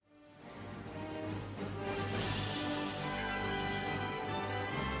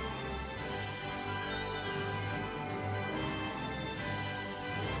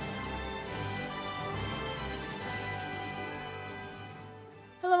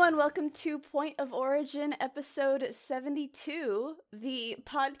Hello and welcome to Point of Origin, episode 72, the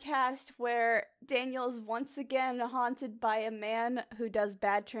podcast where Daniel's once again haunted by a man who does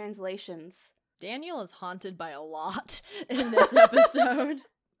bad translations. Daniel is haunted by a lot in this episode.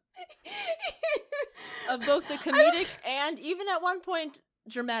 Of both the comedic and even at one point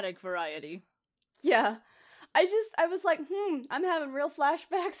dramatic variety. Yeah. I was like, I'm having real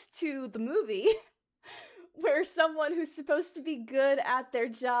flashbacks to the movie. Where someone who's supposed to be good at their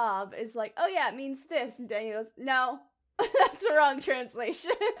job is like, oh yeah, it means this. And Daniel goes, no, that's the wrong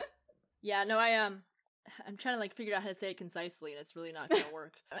translation. Yeah, no, I'm trying to figure out how to say it concisely, and it's really not gonna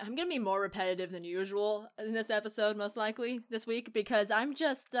work. I'm gonna be more repetitive than usual in this episode, most likely, this week, because I'm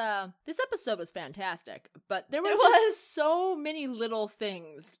just, this episode was fantastic, but there were just so many little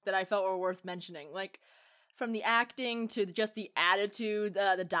things that I felt were worth mentioning, from the acting to just the attitude,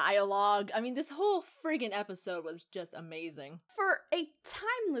 the dialogue. I mean, this whole friggin' episode was just amazing. For a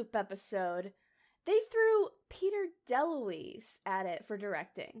time loop episode, they threw Peter DeLuise at it for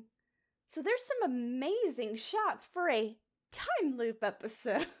directing. So there's some amazing shots for a time loop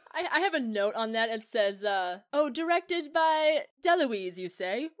episode. I have a note on that. It says, directed by DeLuise, you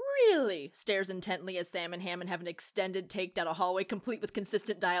say? Really? Stares intently as Sam and Hammond have an extended take down a hallway complete with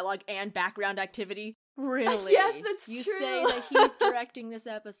consistent dialogue and background activity. Really? Yes, that's true. You say that he's directing this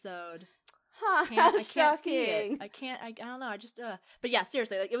episode. Huh, I can't see it. I don't know. But yeah,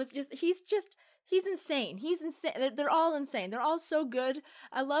 seriously, it was just, he's insane. He's insane. They're all insane. They're all so good.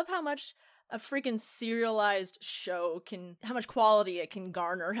 I love how much a freaking serialized show how much quality it can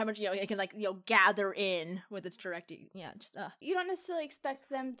garner, how much, it can, gather in with its directing. Yeah, You don't necessarily expect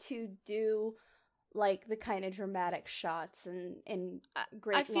them to do, the kind of dramatic shots and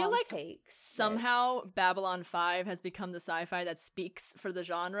great I feel long like takes. Somehow Babylon 5 has become the sci-fi that speaks for the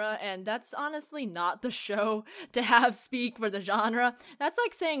genre, and that's honestly not the show to have speak for the genre. That's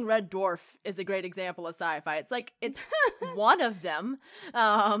like saying Red Dwarf is a great example of sci-fi. It's one of them.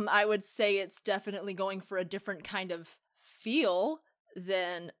 I would say it's definitely going for a different kind of feel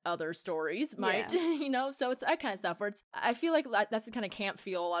than other stories might, so it's that kind of stuff where I feel like that's the kind of camp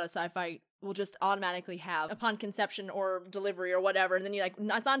feel a lot of sci-fi will just automatically have upon conception or delivery or whatever, and then you it's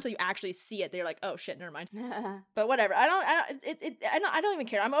not until you actually see it that you're like, oh shit, never mind. But whatever, I don't even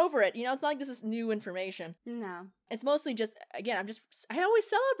care. I'm over it. It's not like this is new information. No, it's mostly just, again, I always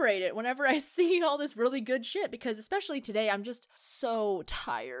celebrate it whenever I see all this really good shit, because especially today I'm just so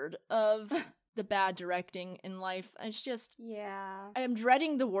tired of the bad directing in life. It's just, yeah, I am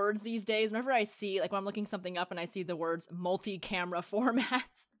dreading the words these days. Whenever I see, when I'm looking something up and I see the words multi-camera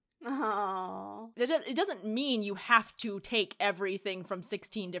formats. Oh, it doesn't mean you have to take everything from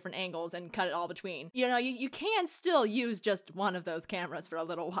 16 different angles and cut it all between. You can still use just one of those cameras for a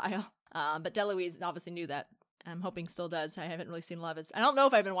little while. But DeLuise obviously knew that. I'm hoping still does. I haven't really seen a lot of his. I don't know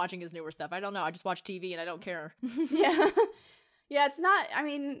if I've been watching his newer stuff. I don't know. I just watch TV and I don't care. Yeah, it's not. I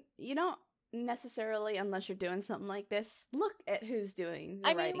mean, you don't necessarily, unless you're doing something like this, look at who's doing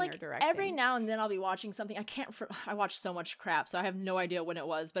the writing or directing. Every now and then I'll be watching something. I watch so much crap, so I have no idea when it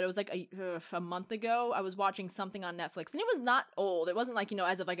was, but it was a month ago. I was watching something on Netflix, and it was not old. It wasn't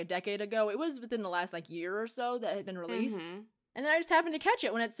as of a decade ago. It was within the last year or so that it had been released. Mm-hmm. And then I just happened to catch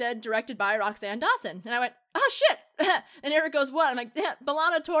it when it said directed by Roxanne Dawson. And I went, oh shit! And Eric goes, what? I'm like, yeah,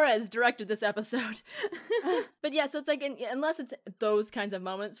 B'Elanna Torres directed this episode. But yeah, so it's unless it's those kinds of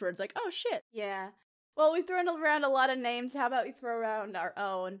moments where it's oh shit. Yeah. Well, we've thrown around a lot of names. How about we throw around our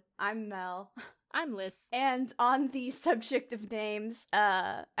own? I'm Mel. I'm Liz. And on the subject of names,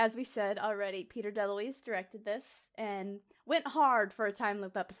 as we said already, Peter DeLuise directed this and went hard for a time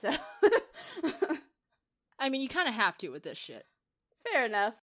loop episode. I mean, you kind of have to with this shit. Fair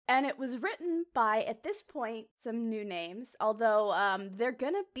enough. And it was written by, at this point, some new names, although they're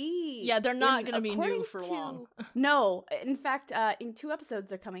gonna be... Yeah, they're not gonna be new for long. No. In fact, in 2 episodes,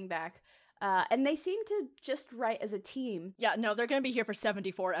 they're coming back. And they seem to just write as a team. Yeah, no, they're gonna be here for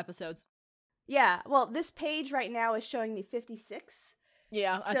 74 episodes. Yeah, well, this page right now is showing me 56.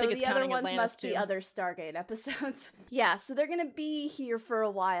 Yeah, I so think it's counting Atlantis, too. the other ones must be other Stargate episodes. Yeah, so they're gonna be here for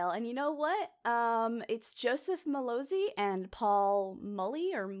a while. And you know what? It's Joseph Mallozzi and Paul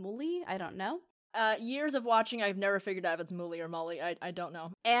Mully, or Mully, I don't know. Years of watching, I've never figured out if it's Mully or Mully. I don't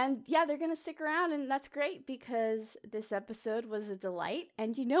know. And yeah, they're gonna stick around, and that's great because this episode was a delight.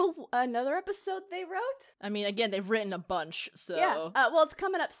 And you know another episode they wrote? I mean, again, they've written a bunch, so... Yeah, well, it's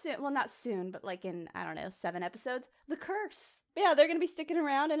coming up soon. Well, not soon, but in, I don't know, 7 episodes. The Curse. But yeah, they're gonna be sticking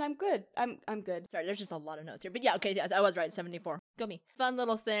around, and I'm good. I'm good. Sorry, there's just a lot of notes here. But yeah, okay, yes, I was right, 74. Go me. Fun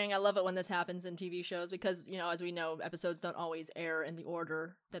little thing. I love it when this happens in TV shows because, as we know, episodes don't always air in the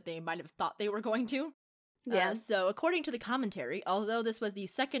order that they might have thought they were going to. Yeah. So, according to the commentary, although this was the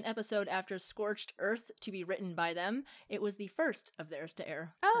second episode after Scorched Earth to be written by them, it was the first of theirs to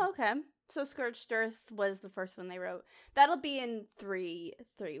air. Oh, okay. So Scorched Earth was the first one they wrote. That'll be in three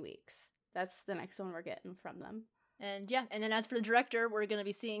weeks. That's the next one we're getting from them. And yeah, and then as for the director, we're going to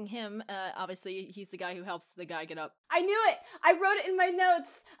be seeing him. Obviously, he's the guy who helps the guy get up. I knew it! I wrote it in my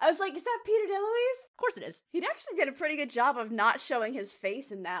notes! I was like, is that Peter DeLuise? Of course it is. He actually did a pretty good job of not showing his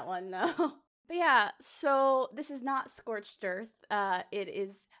face in that one, though. But yeah, so this is not Scorched Earth. It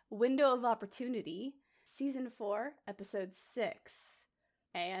is Window of Opportunity, Season 4, Episode 6.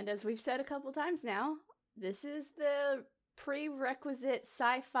 And as we've said a couple times now, this is the prerequisite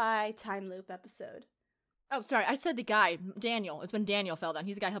sci-fi time loop episode. Oh, sorry, I said the guy, Daniel. It's when Daniel fell down.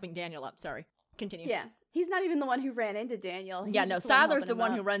 He's the guy helping Daniel up, sorry. Continue. Yeah, he's not even the one who ran into Daniel. He's yeah, no, just the one Siler's the helping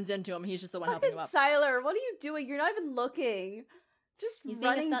one him who up. runs into him. He's just the one helping him up. Siler, what are you doing? You're not even looking. Just He's being a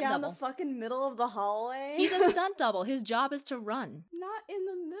running stunt down double. the fucking middle of the hallway. He's a stunt double. His job is to run. Not in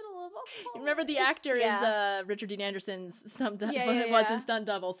the middle of a hallway. Remember, the actor Yeah. is Richard Dean Anderson's stunt double. Yeah, was yeah. his stunt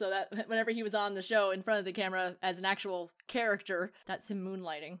double, so that whenever he was on the show in front of the camera as an actual character, that's him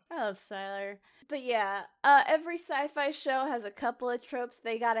moonlighting. I love Siler. But yeah, every sci-fi show has a couple of tropes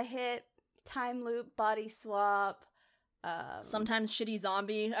they gotta hit. Time loop, body swap. Sometimes shitty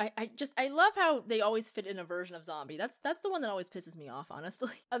zombie. I love how they always fit in a version of zombie. That's the one that always pisses me off,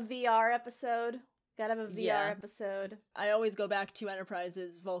 honestly. A VR episode. Gotta have a VR Yeah. episode. I always go back to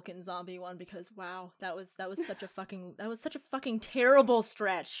Enterprise's Vulcan zombie one because wow, that was such a fucking terrible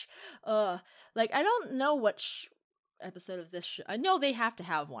stretch. Like I don't know which episode of this I know they have to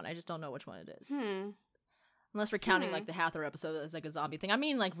have one. I just don't know which one it is. Unless we're counting like the Hathor episode as like a zombie thing. I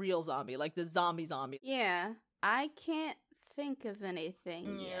mean like real zombie, like the zombie. Yeah. I can't think of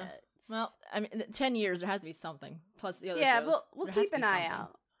anything Yeah. yet. Well, I mean 10 years there has to be something. Plus the other yeah, shows. but we'll There has keep to be an eye something.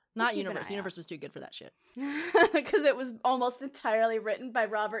 out. Not keep an Universe. eye Universe was too good for that shit. Because it was almost entirely written by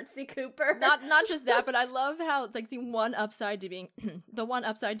Robert C. Cooper. Not just that, but I love how it's like the one upside to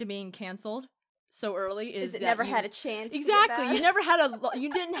being canceled so early is it that never you- had a chance. Exactly. To You never had you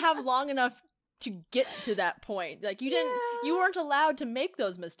didn't have long enough to get to that point. Like you weren't allowed to make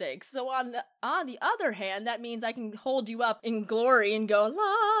those mistakes. So on the other hand, that means I can hold you up in glory and go,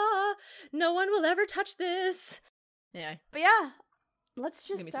 la, no one will ever touch this. Yeah. But yeah, let's This is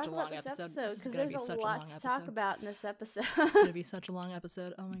just gonna be talk such a about long this episode. episode This is because gonna there's be such a a lot long to talk episode. about in this episode. It's gonna be such a long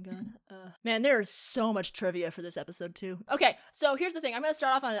episode. Oh my god. Man, there is so much trivia for this episode too. Okay, so here's the thing. I'm gonna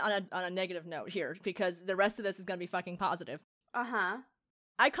start off on a negative note here because the rest of this is gonna be fucking positive. Uh-huh.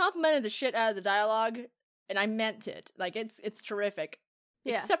 I complimented the shit out of the dialogue, and I meant it. Like it's terrific.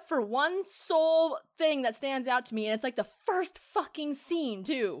 Yeah. Except for one sole thing that stands out to me, and it's like the first fucking scene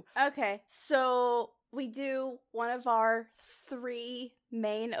too. Okay, so we do one of our 3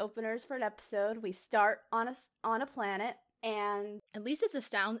 main openers for an episode. We start on a planet, and At least it's a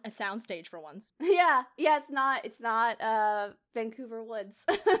sound stage for once. yeah, it's not Vancouver Woods.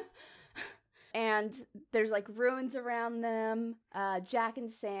 And there's like ruins around them. Jack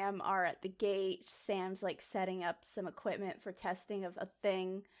and Sam are at the gate. Sam's like setting up some equipment for testing of a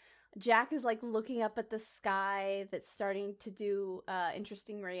thing. Jack is like looking up at the sky that's starting to do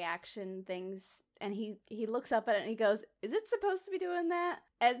interesting reaction things. And he looks up at it and he goes, "Is it supposed to be doing that?"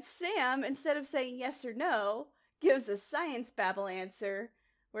 And Sam, instead of saying yes or no, gives a science babble answer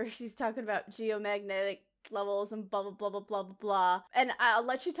where she's talking about geomagnetic levels and blah blah blah blah blah blah blah. And I'll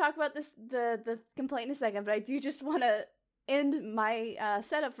let you talk about this the complaint in a second, but I do just want to end my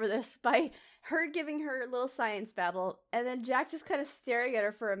setup for this by her giving her little science babble, and then Jack just kind of staring at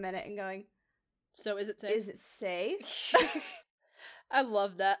her for a minute and going, So is it safe? "Is it safe?" I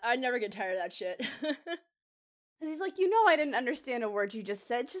love that. I never get tired of that shit. And he's like, I didn't understand a word you just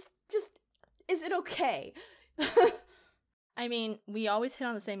said. Just is it okay? I mean, we always hit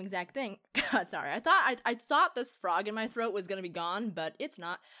on the same exact thing. God, sorry. I thought this frog in my throat was gonna be gone, but it's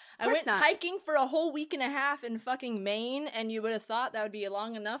not. I course went not. hiking for a whole week and a half in fucking Maine, and you would have thought that would be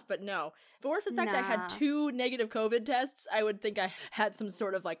long enough, but no. If it weren't for the fact that I had Nah. 2 negative COVID tests, I would think I had some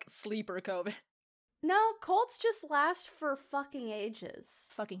sort of like sleeper COVID. No, colds just last for fucking ages.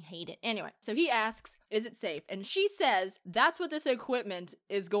 Fucking hate it. Anyway, so he asks, is it safe? And she says, that's what this equipment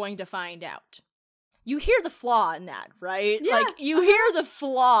is going to find out. You hear the flaw in that, right? Yeah, Like, you hear the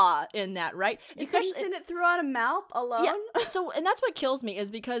flaw in that, right? You couldn't send it through on a map alone? Yeah, so, and that's what kills me, is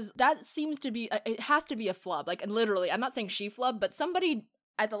because that seems to be, it has to be a flub. Like, literally, I'm not saying she flubbed, but somebody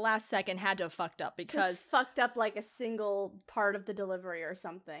at the last second had to have fucked up because Just fucked up like a single part of the delivery or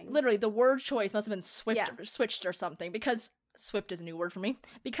something. literally the word choice must have been switched or something, because swift is a new word for me.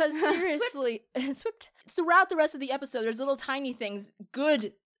 Because seriously, swift. Throughout the rest of the episode, there's little tiny things,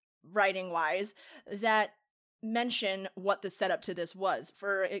 good writing wise, that mention what the setup to this was.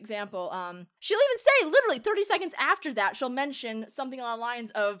 For example, she'll even say literally 30 seconds after that, she'll mention something along the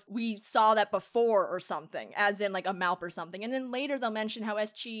lines of, we saw that before or something, as in like a Malp or something. And then later they'll mention how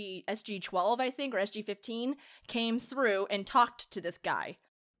SG-12, I think, or SG-15 came through and talked to this guy.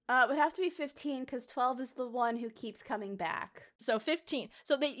 It would have to be 15 because 12 is the one who keeps coming back. So 15.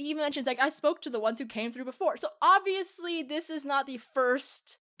 So they even mentions like, I spoke to the ones who came through before. So obviously this is not the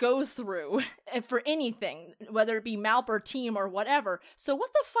first go through for anything, whether it be Malp or team or whatever. So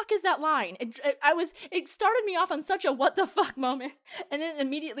what the fuck is that line? It started me off on such a what the fuck moment, and then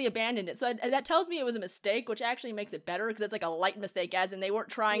immediately abandoned it. So that tells me it was a mistake, which actually makes it better because it's like a light mistake, as in they weren't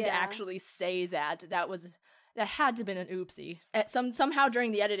trying to actually say that. That had to have been an oopsie. Somehow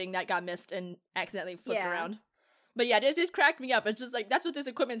during the editing that got missed and accidentally flipped around. But yeah, it just cracked me up. It's just like, that's what this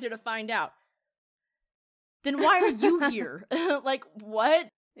equipment's here to find out. Then why are you here? Like, what?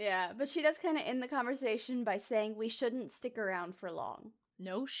 Yeah, but she does kind of end the conversation by saying we shouldn't stick around for long.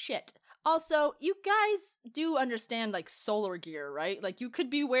 No shit. Also, you guys do understand, like, solar gear, right? Like, you could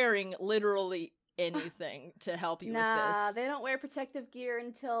be wearing literally anything to help you with this. Nah, they don't wear protective gear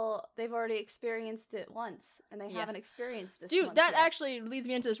until they've already experienced it once, and they haven't experienced this Dude, once that yet. actually leads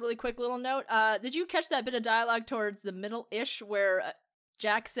me into this really quick little note. Did you catch that bit of dialogue towards the middle-ish where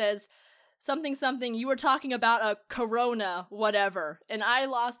Jack says, something, you were talking about a corona, whatever. And I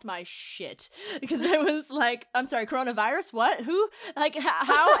lost my shit. Because I was like, I'm sorry, coronavirus? What? Who? Like,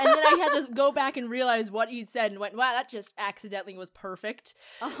 how? And then I had to go back and realize what he'd said and went, wow, that just accidentally was perfect.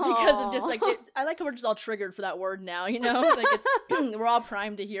 Because of just like, I like how we're just all triggered for that word now, you know? Like, it's, we're all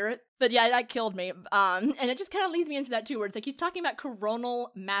primed to hear it. But yeah, that killed me. And it just kind of leads me into that too, where it's like, he's talking about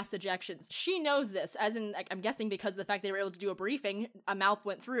coronal mass ejections. She knows this, as in, like, I'm guessing because of the fact they were able to do a briefing, a Malp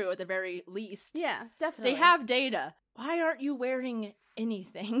went through at the very least. Yeah, definitely. They have data. Why aren't you wearing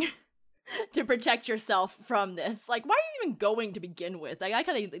anything to protect yourself from this? Like, why are you even going to begin with? Like, I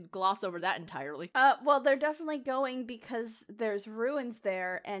kind of gloss over that entirely. Well, they're definitely going because there's ruins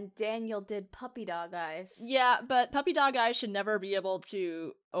there, and Daniel did puppy dog eyes. Yeah, but puppy dog eyes should never be able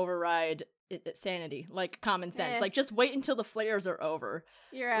to override sanity, like common sense. Like, just wait until the flares are over.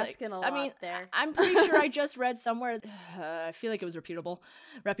 You're asking a lot there. I'm pretty sure I just read somewhere, I feel like it was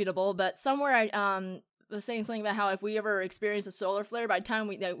reputable, but somewhere I was saying something about how if we ever experience a solar flare, by the time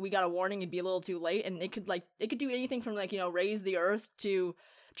we got a warning, it'd be a little too late, and it could do anything from, like, you know, raise the earth to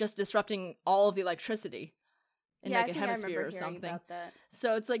just disrupting all of the electricity in like a hemisphere or something.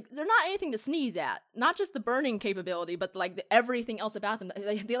 So it's like, they're not anything to sneeze at. Not just the burning capability, but like everything else about them.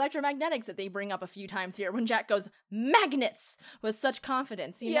 The electromagnetics that they bring up a few times here when Jack goes, magnets, with such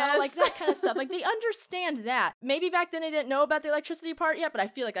confidence, you know? Like that kind of stuff. Like, they understand that. Maybe back then they didn't know about the electricity part yet, but I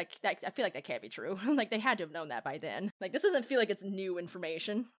feel like that can't be true. Like, they had to have known that by then. Like, this doesn't feel like it's new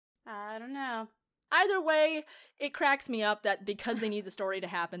information. I don't know. Either way, it cracks me up that because they need the story to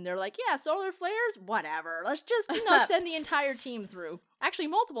happen, they're like, yeah, solar flares? Whatever. Let's just, you know, send the entire team through. Actually,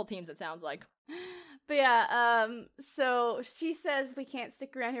 multiple teams, it sounds like. But yeah, so she says we can't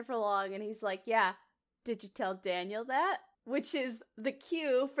stick around here for long, and he's like, yeah, did you tell Daniel that? Which is the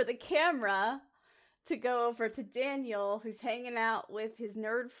cue for the camera to go over to Daniel, who's hanging out with his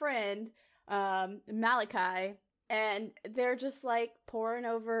nerd friend, Malachi. And they're just, like, poring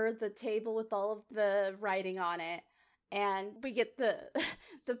over the table with all of the writing on it. And we get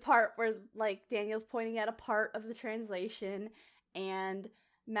the part where, like, Daniel's pointing at a part of the translation, and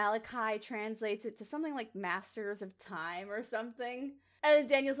Malachi translates it to something like Masters of Time or something. And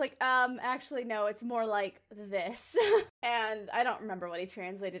Daniel's like, actually, no, it's more like this. And I don't remember what he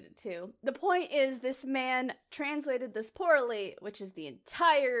translated it to. The point is, this man translated this poorly, which is the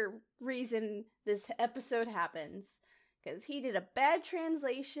entire reason this episode happens. Because he did a bad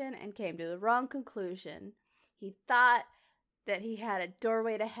translation and came to the wrong conclusion. He thought that he had a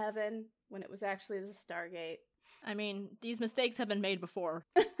doorway to heaven when it was actually the Stargate. I mean, these mistakes have been made before.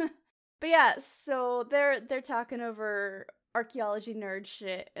 But yeah, so they're talking over archaeology nerd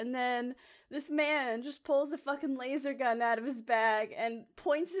shit, and then this man just pulls a fucking laser gun out of his bag and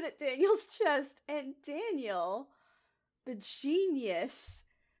points it at Daniel's chest, and Daniel, the genius,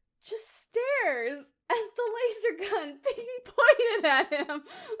 just stares at the laser gun being pointed at him.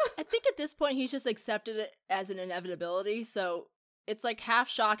 I think at this point he's just accepted it as an inevitability, so it's like half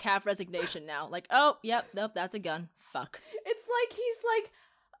shock, half resignation now. Like, oh, yep, nope, that's a gun. Fuck. It's like he's like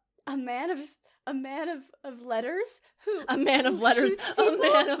a man of a man of letters who A man of letters. shoots A people?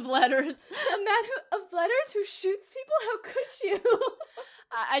 man of letters. A man of letters who shoots people? How could you?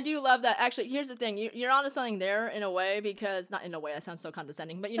 I do love that. Actually, here's the thing. You're onto something there in a way, because, not in a way, that sounds so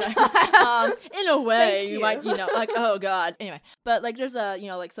condescending, but, in a way, Thank you you. might, like, oh god. Anyway, but, like, there's a,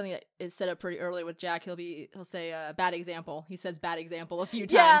 like, something that is set up pretty early with Jack. He'll say, bad example. He says bad example a few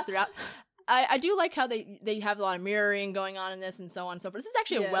times Yeah. throughout. I do like how they have a lot of mirroring going on in this and so on and so forth. This is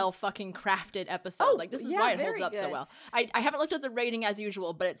actually a Yes. well fucking crafted episode. Oh, Like, this is yeah, why it holds very up so good. well. I haven't looked at the rating as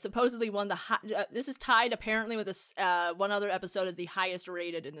usual, but it's supposedly one of the this is tied apparently with this one other episode as the highest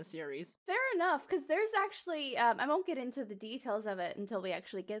rated in the series. Fair enough, because there's actually, I won't get into the details of it until we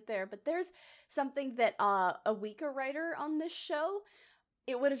actually get there, but there's something that a weaker writer on this show,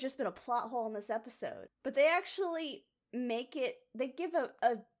 it would have just been a plot hole in this episode. But they actually they give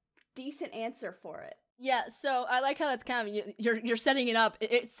a decent answer for it. Yeah, so I like how that's kind of you're setting it up.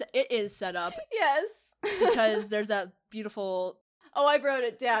 It is set up Yes. because there's that beautiful Oh, I wrote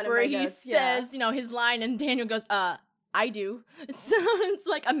it down where in my he notes, yeah. says, his line, and Daniel goes, I do. So it's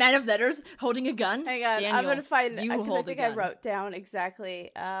like a man of letters holding a gun. Hang on, Daniel, I'm gonna find you because I hold a think gun. I wrote down exactly.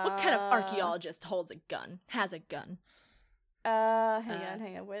 What kind of archaeologist holds a gun? Has a gun?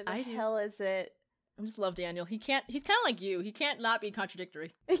 Hang on. Where the I do. hell is it? I just love Daniel. He's kind of like you. He can't not be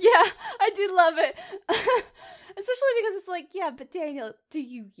contradictory. Yeah, I do love it. Especially because it's like, yeah, but Daniel, do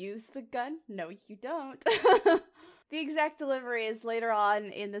you use the gun? No, you don't. The exact delivery is later on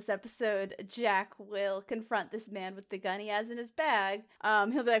in this episode, Jack will confront this man with the gun he has in his bag.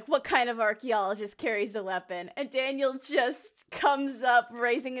 He'll be like, what kind of archaeologist carries a weapon? And Daniel just comes up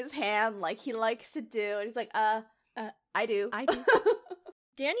raising his hand like he likes to do. And he's like, I do. I do.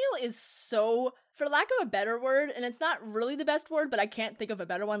 Daniel is so, for lack of a better word, and it's not really the best word, but I can't think of a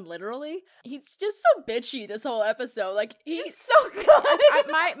better one literally. He's just so bitchy this whole episode. Like, He's so good.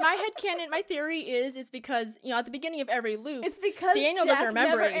 my headcanon, my theory is it's because, at the beginning of every loop, It's because Daniel Jack doesn't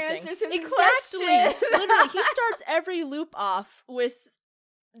remember never anything. answers his Exactly. question. Literally, he starts every loop off with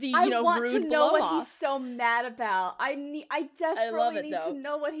the, I want to rude know what blow-off. he's so mad about. I desperately it, need though. to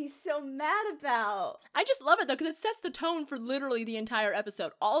know what he's so mad about. I just love it though, because it sets the tone for literally the entire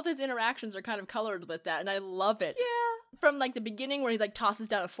episode. All of his interactions are kind of colored with that, and I love it. Yeah. From like the beginning where he like tosses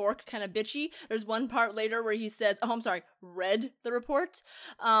down a fork, kind of bitchy. There's one part later where he says, "Oh, I'm sorry, read the report."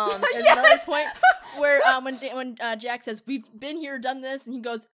 There's another Yes! point where when Jack says, "We've been here, done this," and he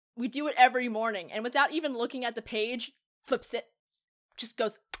goes, "We do it every morning," and without even looking at the page, flips it, just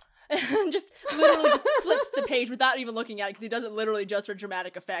goes. Just literally just flips the page without even looking at it, because he does it literally just for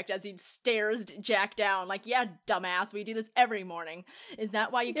dramatic effect as he stares Jack down like, yeah, dumbass, we do this every morning. Is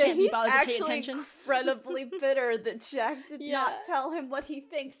that why you can't be bothered to pay attention? He's incredibly bitter that Jack did Yeah. not tell him what he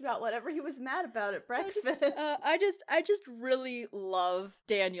thinks about whatever he was mad about at breakfast. I just really love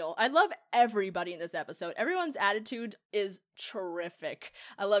Daniel. I love everybody in this episode. Everyone's attitude is terrific.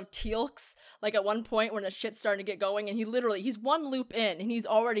 I love Teal'c's, like at one point when the shit's starting to get going, and he's one loop in and he's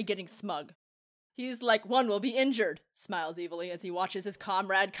already getting smug. He's like, one will be injured, smiles evilly as he watches his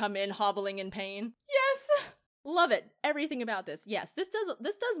comrade come in hobbling in pain. Yes. Love it. Everything about this. Yes, this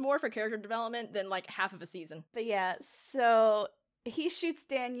does more for character development than like half of a season. But yeah, so he shoots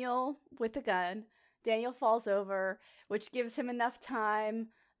Daniel with a gun. Daniel falls over, which gives him enough time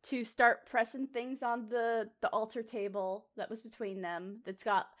to start pressing things on the altar table that was between them.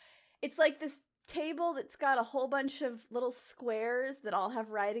 It's like this table that's got a whole bunch of little squares that all have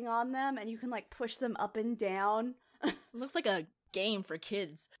writing on them, and you can like push them up and down. It looks like a game for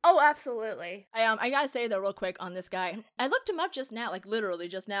kids. Oh, absolutely. I gotta say though, real quick on this guy, I looked him up just now, like literally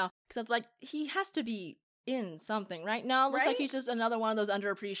just now, because I was like, he has to be in something, right? No, it looks like Right? he's just another one of those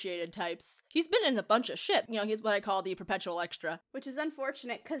underappreciated types. He's been in a bunch of shit. He's what I call the perpetual extra. Which is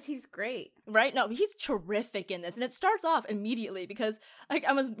unfortunate because he's great. Right? No, he's terrific in this. And it starts off immediately because like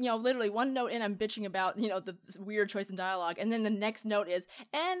I was, literally one note in, I'm bitching about, the weird choice in dialogue. And then the next note is,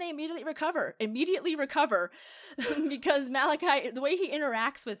 and they immediately recover. Because Malachi, the way he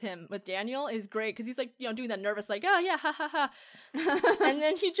interacts with Daniel is great. Because he's like, doing that nervous, like, oh yeah, ha ha ha. And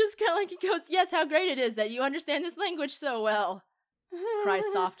then he just kind of like, he goes, yes, how great it is that you understand this language so well. Cries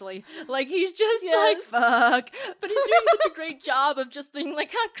softly. Like, he's just Yes. like, fuck. But he's doing such a great job of just being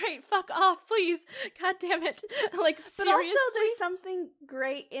like, oh, great, fuck off, please. God damn it. Like, But seriously? also there's something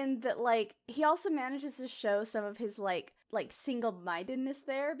great in that, like, he also manages to show some of his, like single-mindedness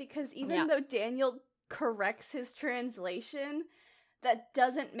there, because even Yeah. though Daniel corrects his translation, that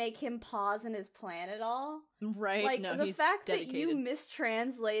doesn't make him pause in his plan at all. Right? Like, No, the he's fact dedicated. that you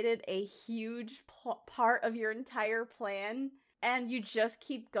mistranslated a huge part of your entire plan, and you just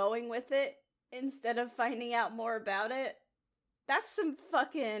keep going with it instead of finding out more about it, That's some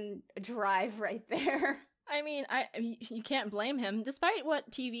fucking drive right there. I mean, you can't blame him. Despite what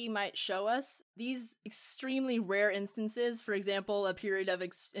TV might show us, these extremely rare instances, for example, a period of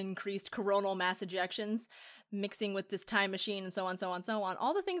increased coronal mass ejections, mixing with this time machine and so on, so on, so on,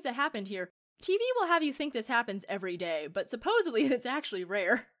 all the things that happened here, TV will have you think this happens every day, but supposedly it's actually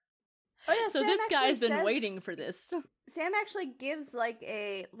rare. Oh yeah, so Sam this guy's been says, waiting for this. Sam actually gives like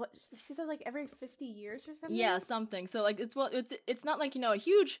what she said, like every 50 years or something. Yeah, something. So like it's not like, a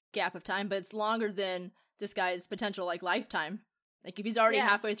huge gap of time, but it's longer than this guy's potential like lifetime. Like if he's already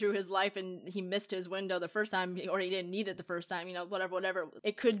halfway through his life and he missed his window the first time, or he didn't need it the first time, whatever.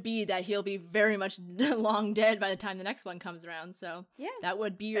 It could be that he'll be very much long dead by the time the next one comes around. So yeah, that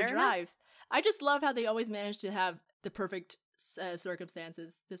would be your drive. Enough. I just love how they always manage to have the perfect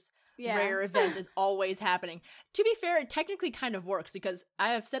circumstances. This rare event is always happening. To be fair, it technically kind of works because I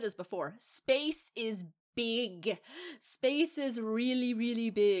have said this before. Space is big. Space is really, really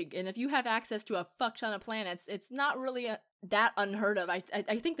big. And if you have access to a fuck ton of planets, it's not really that unheard of. I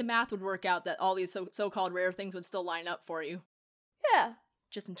think the math would work out that all these so-called rare things would still line up for you. Yeah.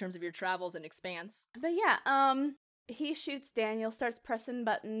 Just in terms of your travels and expanse. But yeah, he shoots Daniel, starts pressing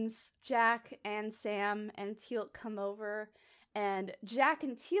buttons. Jack and Sam and Teal'c come over. And Jack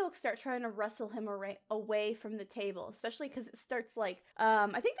and Teal'c start trying to wrestle him away from the table, especially because it starts like, I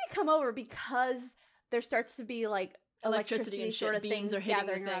think they come over because there starts to be like electricity and sort of beams things are hitting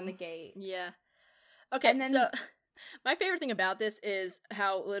gathering the thing. around the gate. Yeah. Okay, then, so my favorite thing about this is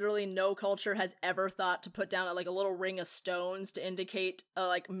how literally no culture has ever thought to put down a little ring of stones to indicate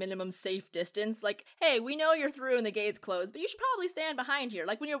a minimum safe distance. Like, hey, we know you're through and the gate's closed, but you should probably stand behind here,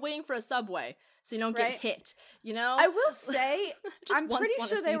 like when you're waiting for a subway, so you don't get hit. I will say, I'm pretty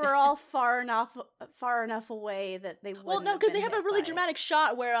sure they were all far enough away that they wouldn't. Well, no, because they have a really dramatic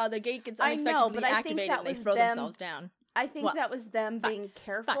shot where the gate gets unexpectedly activated and they throw themselves down. I think that was them being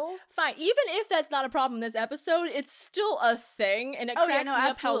careful. Fine. Even if that's not a problem in this episode, it's still a thing, and it cracks me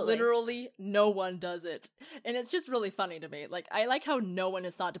up how literally no one does it. And it's just really funny to me. Like, I like how no one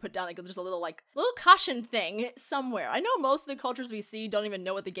has thought to put down just a little caution thing somewhere. I know most of the cultures we see don't even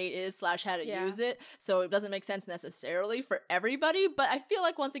know what the gate is / how to use it, so it doesn't make sense necessarily for everybody, but I feel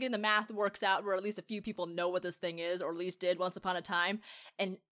like once again the math works out where at least a few people know what this thing is, or at least did once upon a time,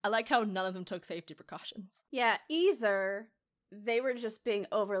 and I like how none of them took safety precautions. Yeah, either they were just being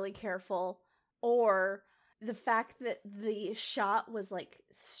overly careful, or the fact that the shot was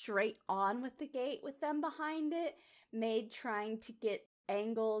straight on with the gate with them behind it made trying to get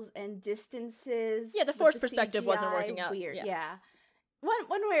angles and distances. Yeah, the force perspective wasn't working out. Weird, yeah.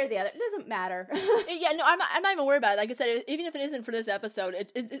 One way or the other, it doesn't matter. Yeah, no, I'm not even worried about it. Like I said, even if it isn't for this episode,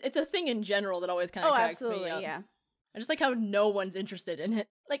 it's a thing in general that always kind of cracks me up. Yeah. I just like how no one's interested in it.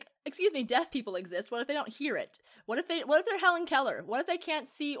 Like, excuse me, deaf people exist. What if they don't hear it? What if they're Helen Keller? What if they can't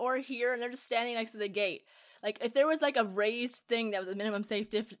see or hear and they're just standing next to the gate? Like, if there was a raised thing that was a minimum safe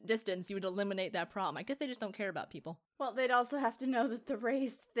distance, you would eliminate that problem. I guess they just don't care about people. Well, they'd also have to know that the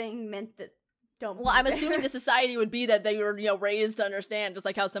raised thing meant that Well, I'm assuming the society would be that they were, raised to understand, just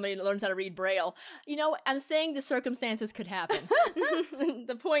like how somebody learns how to read Braille. I'm saying the circumstances could happen.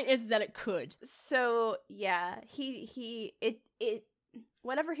 The point is that it could. So, yeah,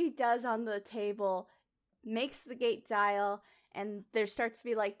 whatever he does on the table makes the gate dial, and there starts to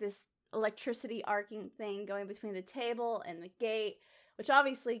be this electricity arcing thing going between the table and the gate, which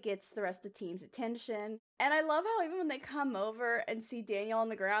obviously gets the rest of the team's attention. And I love how even when they come over and see Daniel on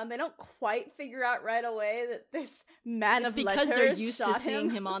the ground, they don't quite figure out right away that this man of letters because they're used to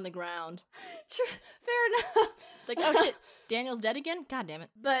seeing him on the ground. Fair enough. Like, oh shit, Daniel's dead again? God damn it.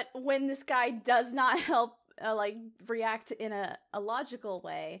 But when this guy does not help, react in a logical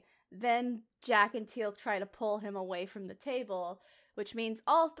way, then Jack and Teal'c try to pull him away from the table, which means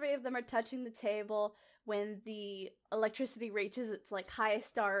all three of them are touching the table when the electricity reaches its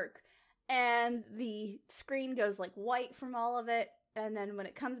highest arc, and the screen goes white from all of it. And then when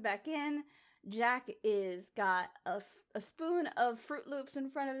it comes back in, Jack is got a spoon of Fruit Loops in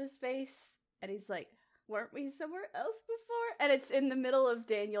front of his face, and he's like, weren't we somewhere else before? And it's in the middle of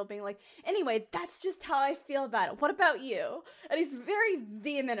Daniel being like, anyway, that's just how I feel about it. What about you? And he's very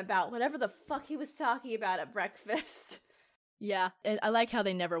vehement about whatever the fuck he was talking about at breakfast. Yeah, I like how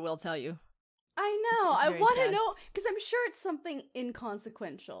they never will tell you. I know. I want to know, because I'm sure it's something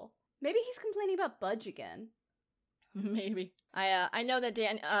inconsequential. Maybe he's complaining about Budge again. Maybe. I know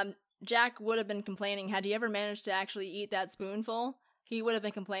that Jack would have been complaining had he ever managed to actually eat that spoonful. He would have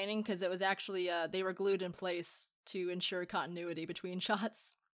been complaining because it was actually they were glued in place to ensure continuity between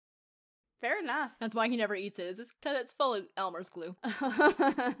shots. Fair enough. That's why he never eats it. Is because it's full of Elmer's glue.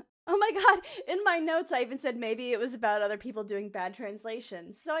 Oh my god, in my notes I even said maybe it was about other people doing bad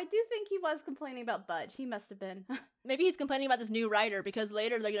translations. So I do think he was complaining about Budge. He must have been. Maybe he's complaining about this new writer because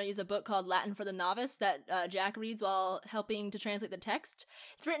later they're going to use a book called Latin for the Novice that Jack reads while helping to translate the text.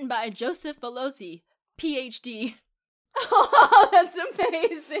 It's written by Joseph Belosi, PhD. Oh, that's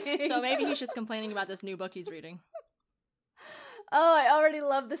amazing. So maybe he's just complaining about this new book he's reading. Oh, I already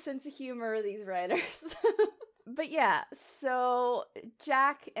love the sense of humor of these writers. But yeah, so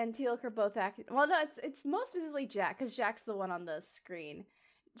Jack and Teal'c are both acting. Well, no, it's most visibly Jack, because Jack's the one on the screen.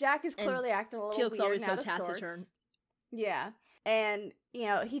 Jack is clearly acting a little Teal'c's weird always and so out of taciturn. sorts. Yeah, and, you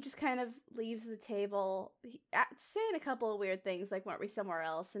know, he just kind of leaves the table, saying a couple of weird things, like, weren't we somewhere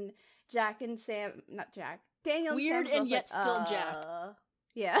else? And Jack and Sam, not Jack, Daniel and Weird Sam and yet like, still Jack.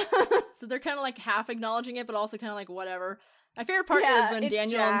 Yeah. So they're kind of like half acknowledging it, but also kind of like whatever. My favorite part is when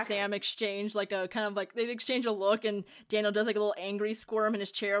Daniel Jack. and Sam exchange like a kind of like they exchange a look, and Daniel does like a little angry squirm in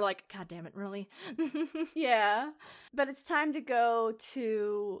his chair, like, God damn it, really? Yeah. But it's time to go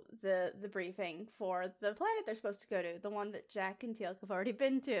to the briefing for the planet they're supposed to go to, the one that Jack and Teal'c have already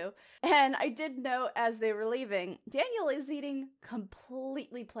been to. And I did note as they were leaving, Daniel is eating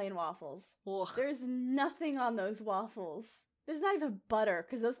completely plain waffles. Ugh. There's nothing on those waffles. There's not even butter,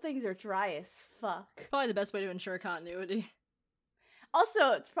 because those things are dry as fuck. Probably the best way to ensure continuity.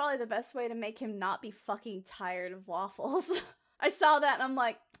 Also, it's probably the best way to make him not be fucking tired of waffles. I saw that and I'm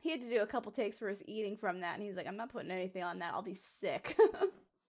like, he had to do a couple takes for his eating from that, and he's like, I'm not putting anything on that, I'll be sick.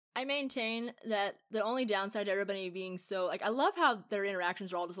 I maintain that the only downside to everybody being so, like, I love how their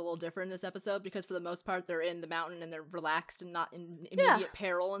interactions are all just a little different in this episode, because for the most part they're in the mountain and they're relaxed and not in immediate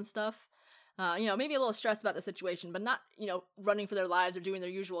peril and stuff. You know, maybe a little stressed about the situation, but not, you know, running for their lives or doing their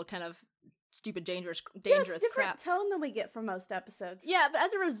usual kind of stupid, dangerous it's different crap. Tone than we get from most episodes. Yeah, but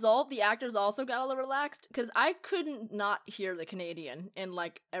as a result, the actors also got a little relaxed, because I couldn't not hear the Canadian in,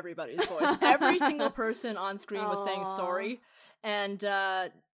 like, everybody's voice. Every single person on screen was saying sorry, and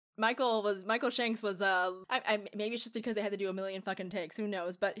Michael Shanks was, maybe it's just because they had to do a million fucking takes, who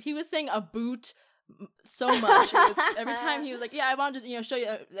knows, but he was saying a boot so much. It was, every time he was like, yeah, I wanted to, you know, show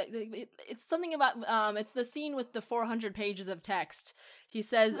you, it's something about, it's the scene with the 400 pages of text. He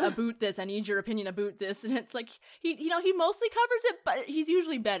says, about this, I need your opinion about this, and it's like, he mostly covers it, but he's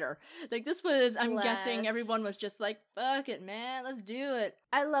usually better. Like, this was, I'm guessing everyone was just like, fuck it, man, let's do it.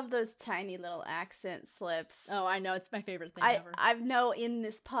 I love those tiny little accent slips. Oh, I know, it's my favorite thing ever. I know in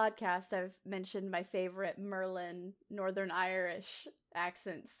this podcast I've mentioned my favorite Merlin Northern Irish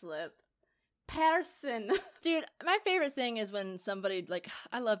accent slip. Person. Dude, my favorite thing is when somebody, like,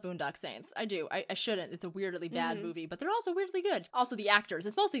 I love Boondock Saints. I do. I shouldn't. It's a weirdly bad movie, but they're also weirdly good. Also, the actors.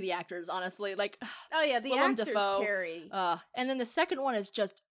 It's mostly the actors, honestly. Like, oh yeah, the Willem actors Dafoe, carry. And then the second one is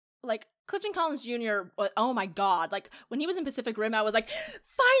just, like, Clifton Collins Jr., oh my god, like, when he was in Pacific Rim, I was like,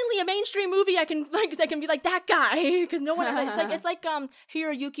 finally a mainstream movie I can be like that guy, because no one, it's like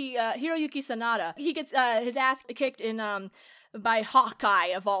Hiroyuki Sanada. He gets his ass kicked in by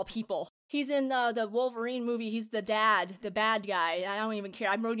Hawkeye, of all people. He's in the Wolverine movie. He's the bad guy. I don't even care.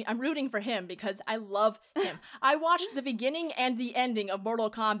 I'm rooting for him because I love him. I watched the beginning and the ending of Mortal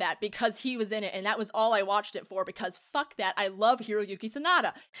Kombat because he was in it, and that was all I watched it for, because fuck that. I love Hiroyuki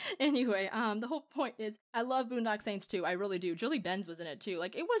Sanada. Anyway, the whole point is I love Boondock Saints too. I really do. Julie Benz was in it too.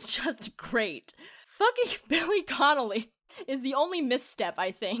 Like, it was just great. Fucking Billy Connolly is the only misstep,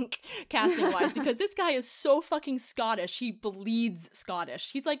 I think, casting-wise, because this guy is so fucking Scottish. He bleeds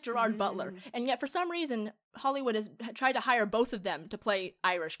Scottish. He's like Gerard Butler. And yet, for some reason, Hollywood has tried to hire both of them to play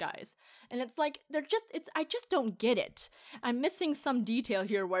Irish guys. And it's like, I just don't get it. I'm missing some detail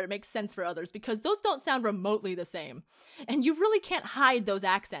here where it makes sense for others, because those don't sound remotely the same. And you really can't hide those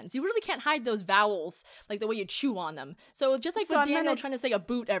accents. You really can't hide those vowels, like the way you chew on them. So just like with Daniel trying to say a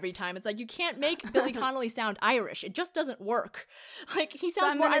boot every time, it's like, you can't make Billy Connolly sound Irish. It just doesn't work. Like, he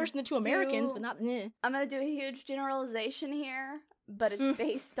sounds more Irish than the two Americans, but not. I'm gonna do a huge generalization here, but it's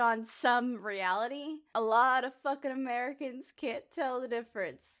based on some reality. A lot of fucking Americans can't tell the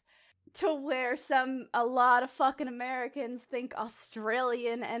difference. To where a lot of fucking Americans think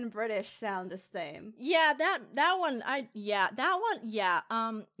Australian and British sound the same. Yeah, that one. Like,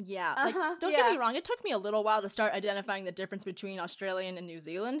 don't get me wrong, it took me a little while to start identifying the difference between Australian and New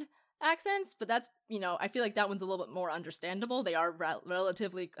Zealand accents, but that's, I feel like that one's a little bit more understandable. They are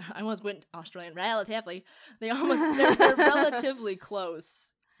relatively, I almost went Australian relatively. They're relatively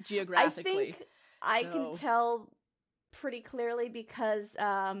close geographically. I think I can tell pretty clearly because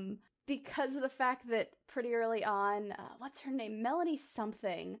because of the fact that pretty early on, what's her name? Melanie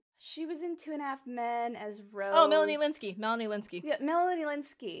something. She was in 2.5 Men as Rose. Oh, Melanie Lynskey. Yeah, Melanie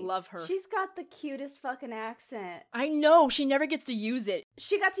Lynskey. Love her. She's got the cutest fucking accent. I know, she never gets to use it.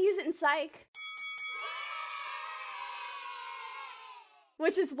 She got to use it in Psych.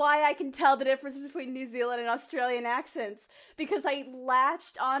 Which is why I can tell the difference between New Zealand and Australian accents. Because I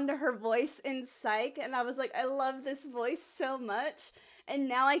latched onto her voice in Psych, and I was like, I love this voice so much. And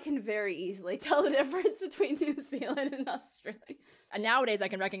now I can very easily tell the difference between New Zealand and Australia. And nowadays I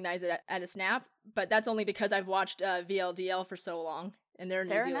can recognize it at a snap, but that's only because I've watched VLDL for so long. And they're a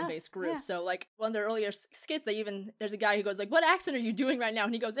New Zealand-based group. Yeah. So, like, one of the earlier skits, there's a guy who goes, like, what accent are you doing right now?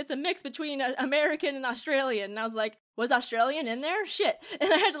 And he goes, it's a mix between American and Australian. And I was like, was Australian in there? Shit.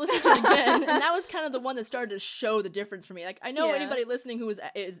 And I had to listen to it again. And that was kind of the one that started to show the difference for me. Like, I know anybody listening who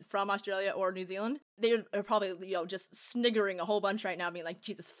is from Australia or New Zealand, they are probably, just sniggering a whole bunch right now, being like,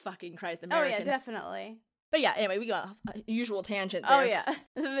 Jesus fucking Christ, Americans. Oh, yeah, definitely. But yeah, anyway, we got a usual tangent there. Oh, yeah.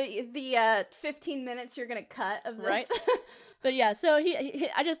 The 15 minutes you're gonna cut of this. Right? But yeah, so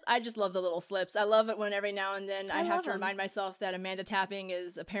I just love the little slips. I love it when every now and then I have to remind myself that Amanda Tapping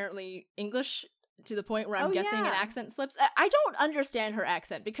is apparently English to the point where I'm guessing an accent slips. I don't understand her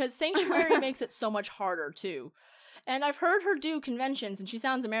accent because Sanctuary makes it so much harder too. And I've heard her do conventions and she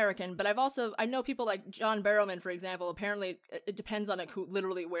sounds American, but I know people like John Barrowman, for example, apparently it depends on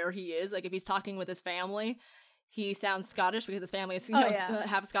literally where he is. Like if he's talking with his family, he sounds Scottish because his family is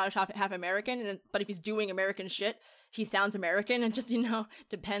half Scottish, half American. But if he's doing American shit, he sounds American. And just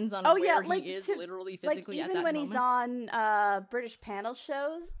depends on where he is literally physically at that moment. Even when he's on British panel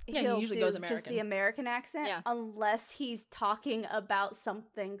shows, he usually goes American. Just the American accent, unless he's talking about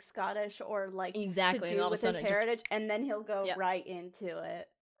something Scottish or like to do with his heritage, and then he'll go right into it.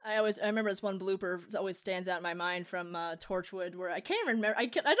 I remember this one blooper that always stands out in my mind from Torchwood where I can't even remember. I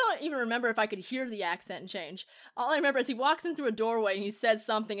don't even remember if I could hear the accent change. All I remember is he walks in through a doorway and he says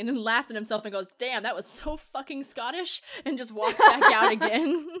something and then laughs at himself and goes, "Damn, that was so fucking Scottish," and just walks back out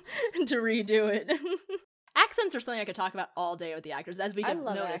again to redo it. Accents are something I could talk about all day with the actors, as we have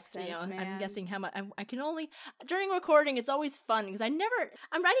noticed. Accents, man. I'm guessing how much I can only during recording. It's always fun because I'm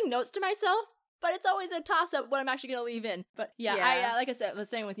writing notes to myself. But it's always a toss-up what I'm actually going to leave in. But I like I said, I was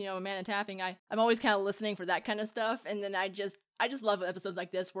saying with, Amanda Tapping, I'm always kind of listening for that kind of stuff. And then I just love episodes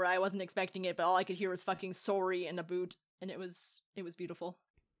like this where I wasn't expecting it, but all I could hear was fucking sorry and a boot. And it was beautiful.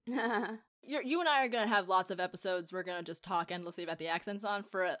 You and I are going to have lots of episodes. We're going to just talk endlessly about the accents on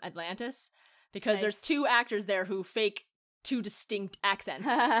for Atlantis. Because there's two actors there who fake two distinct accents.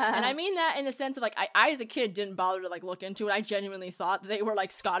 And I mean that in the sense of like I as a kid didn't bother to like look into it. I genuinely thought they were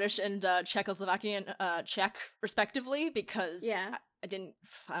like Scottish and Czechoslovakian Czech respectively because I don't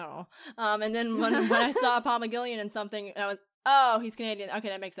know. And then when I saw Paul McGillion in something, I was, oh, he's Canadian. Okay,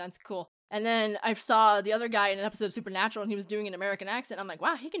 that makes sense. Cool. And then I saw the other guy in an episode of Supernatural and he was doing an American accent. I'm like,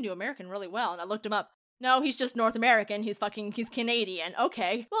 wow, he can do American really well. And I looked him up. No, he's just North American. He's Canadian.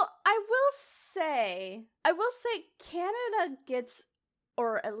 Okay. Well, I will say Canada gets,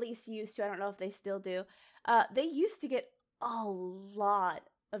 or at least used to, I don't know if they still do, they used to get a lot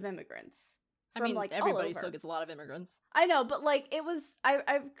of immigrants. Everybody still gets a lot of immigrants. I know, but like it was,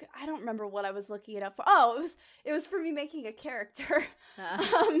 I don't remember what I was looking it up for. Oh, it was for me making a character,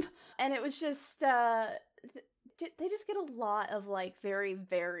 and it was just they just get a lot of like very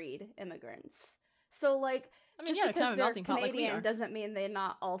varied immigrants. So like, just because kind of they're Canadian like doesn't mean they're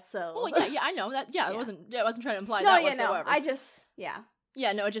not also. Oh yeah, I know that. Yeah, I wasn't trying to imply that whatsoever. No, I just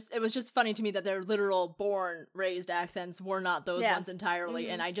Yeah, no, it was just funny to me that their literal born raised accents were not those ones entirely,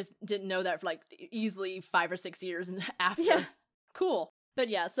 and I just didn't know that for like easily 5 or 6 years after. Yeah. Cool. But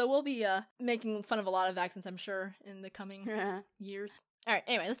yeah, so we'll be making fun of a lot of accents, I'm sure, in the coming years. All right,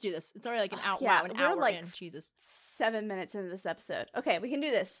 anyway, let's do this. It's already like an hour like in. Jesus. 7 minutes into this episode. Okay, we can do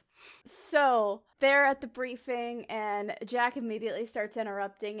this. So, they're at the briefing, and Jack immediately starts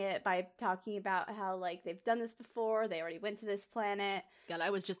interrupting it by talking about how, like, they've done this before, they already went to this planet. God, I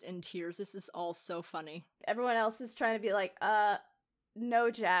was just in tears. This is all so funny. Everyone else is trying to be like,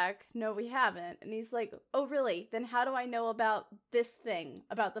 no, Jack, no, we haven't. And he's like, oh, really? Then how do I know about this thing,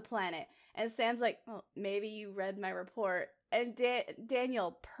 about the planet? And Sam's like, well, maybe you read my report. And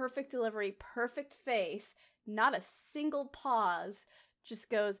Daniel, perfect delivery, perfect face, not a single pause, just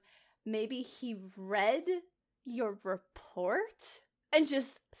goes, maybe he read your report? And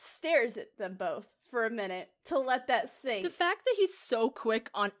just stares at them both for a minute to let that sink. The fact that he's so quick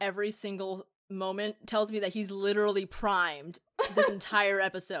on every single moment tells me that he's literally primed this entire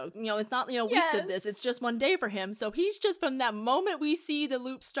episode. It's not, weeks of this. It's just one day for him. So he's just, from that moment we see the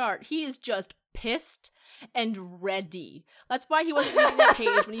loop start, he is just pissed and ready. That's why he wasn't reading that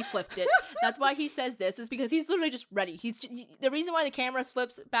page when he flipped it. That's why he says this, is because he's literally just ready. The reason why the camera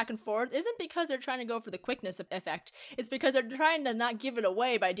flips back and forth isn't because they're trying to go for the quickness effect. It's because they're trying to not give it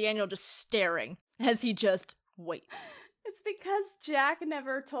away by Daniel just staring as he just waits. It's because Jack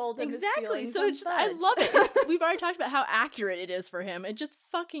never told him exactly. His so it's just, I love it. We've already talked about how accurate it is for him. It just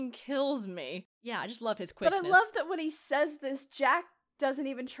fucking kills me. Yeah, I just love his quickness. But I love that when he says this, Jack doesn't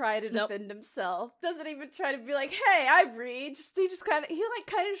even try to defend himself. Doesn't even try to be like, hey, I read. He just kind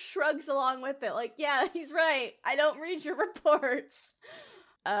of shrugs along with it. Like, yeah, he's right. I don't read your reports.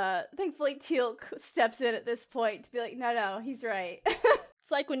 Thankfully Teal'c steps in at this point to be like, no, he's right. It's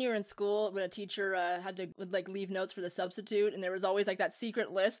like when you were in school, when a teacher had to leave notes for the substitute, and there was always that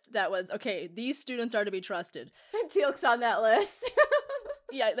secret list that was, okay, these students are to be trusted. And Teal'c's on that list.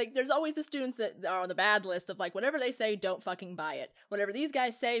 Yeah, there's always the students that are on the bad list of, whatever they say, don't fucking buy it. Whatever these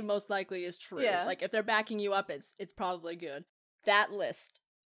guys say most likely is true. Yeah. If they're backing you up, it's probably good. That list.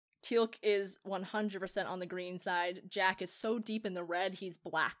 Teal'c is 100% on the green side. Jack is so deep in the red, he's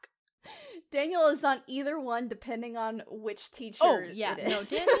black. Daniel is on either one, depending on which teacher it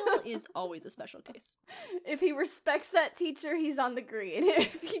is. Daniel is always a special case. If he respects that teacher, he's on the green.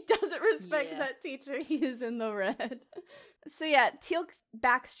 If he doesn't respect that teacher, he is in the red. So yeah, Teal'c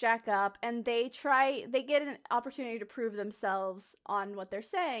backs Jack up, and they get an opportunity to prove themselves on what they're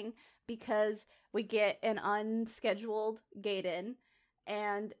saying, because we get an unscheduled gate in.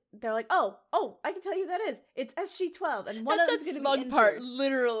 And they're like, oh, I can tell you who that is. It's SG-12, and one of them's going to be injured. Smug part,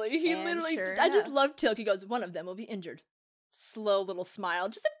 literally. He literally, sure I just love Teal'c. He goes, one of them will be injured. Slow little smile,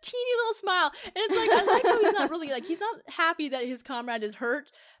 just a teeny little smile. And it's I like how he's not really, he's not happy that his comrade is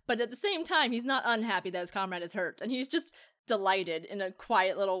hurt, but at the same time, he's not unhappy that his comrade is hurt. And he's just delighted in a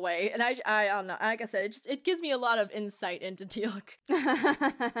quiet little way. And I don't know, like I said, it gives me a lot of insight into Teal'c.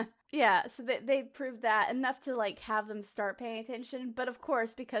 Yeah, so they proved that enough to have them start paying attention. But of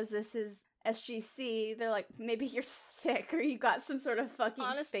course, because this is SGC, they're like, maybe you're sick or you got some sort of fucking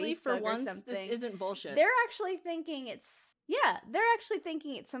honestly, space for bug once, or something. this isn't bullshit. They're actually thinking it's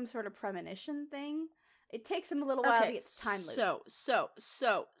some sort of premonition thing. It takes them a little while to get to time loop. So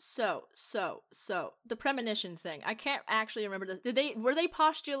the premonition thing. I can't actually remember this. Were they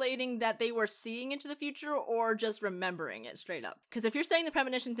postulating that they were seeing into the future or just remembering it straight up? Because if you're saying the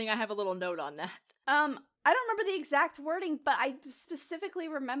premonition thing, I have a little note on that. I don't remember the exact wording, but I specifically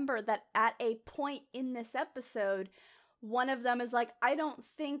remember that at a point in this episode, one of them is like, I don't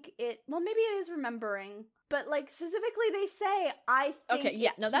think it, well, maybe it is remembering, but specifically they say, I think okay,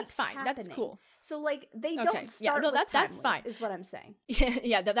 yeah, it no, that's fine. happening. That's cool. So they don't start with that's time fine. Is what I'm saying.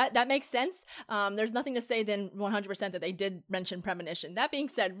 Yeah, that makes sense. There's nothing to say then 100% that they did mention premonition. That being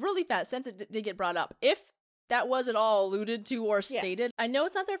said, really fast, since it did get brought up, if that was at all alluded to or stated, I know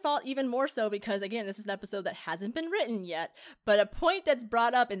it's not their fault, even more so because, again, this is an episode that hasn't been written yet, but a point that's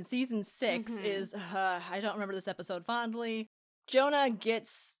brought up in season 6 is, I don't remember this episode fondly, Jonah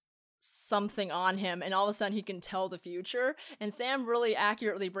gets something on him and all of a sudden he can tell the future, and Sam really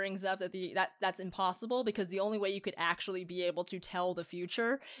accurately brings up that that's impossible, because the only way you could actually be able to tell the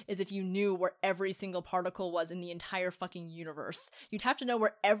future is if you knew where every single particle was in the entire fucking universe. You'd have to know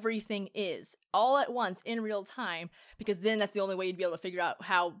where everything is all at once in real time, because then that's the only way you'd be able to figure out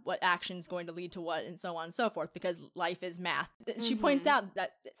what action is going to lead to what, and so on and so forth, because life is math. She points out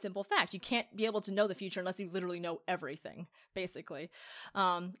that simple fact: you can't be able to know the future unless you literally know everything, basically.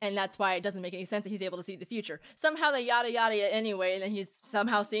 And that's why it doesn't make any sense that he's able to see the future. Somehow they yada yada it anyway, and then he's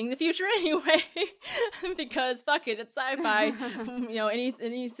somehow seeing the future anyway, because fuck it, it's sci-fi.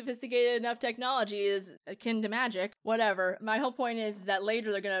 Any sophisticated enough technology is akin to magic. Whatever. My whole point is that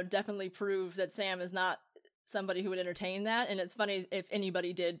later they're gonna definitely prove that Sam is not somebody who would entertain that, and it's funny if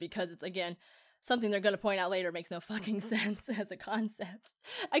anybody did, because it's, again, something they're going to point out later makes no fucking sense as a concept.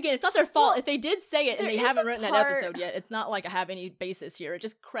 Again, it's not their fault if they did say it and they haven't written that episode yet. It's not like I have any basis here. It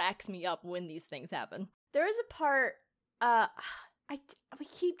just cracks me up when these things happen. There is a part, we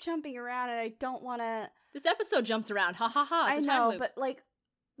keep jumping around and I don't want to... This episode jumps around. Ha ha ha. It's a time loop. But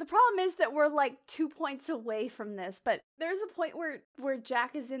the problem is that we're 2 points away from this, but there's a point where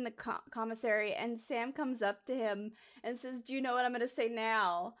Jack is in the commissary and Sam comes up to him and says, do you know what I'm going to say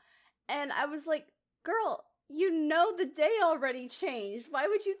now? And I was like, girl, the day already changed. Why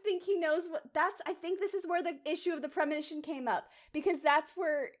would you think he knows I think this is where the issue of the premonition came up, because that's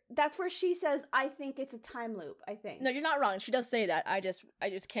where she says, I think it's a time loop, I think. No, you're not wrong. She does say that. I just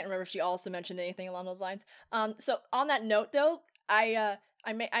can't remember if she also mentioned anything along those lines. So on that note though, I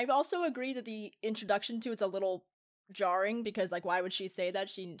also agree that the introduction to it's a little jarring because, like, why would she say that?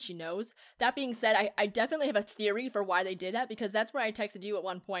 She knows. That being said, I definitely have a theory for why they did that, because that's where I texted you at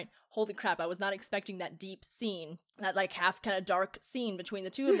one point, holy crap, I was not expecting that deep scene, that, like, half kind of dark scene between the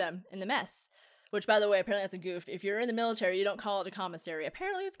two of them in the mess. Which, by the way, apparently that's a goof. If you're in the military, you don't call it a commissary.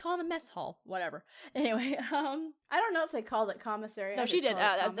 Apparently it's called a mess hall. Whatever. Anyway, I don't know if they called it commissary. No, she did.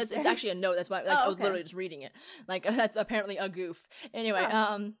 It's actually a note. That's why, like, I was literally just reading it. Like, that's apparently a goof. Anyway,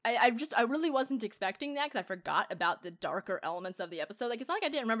 I really wasn't expecting that, because I forgot about the darker elements of the episode. Like, it's not like I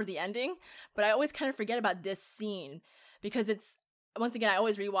didn't remember the ending, but I always kind of forget about this scene, because it's, once again, I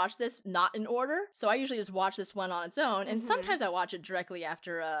always rewatch this not in order, so I usually just watch this one on its own, and sometimes I watch it directly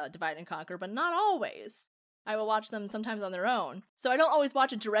after Divide and Conquer, but not always. I will watch them sometimes on their own. So I don't always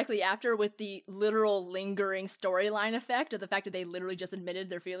watch it directly after with the literal lingering storyline effect of the fact that they literally just admitted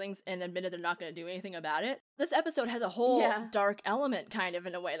their feelings and admitted they're not going to do anything about it. This episode has a whole dark element, kind of,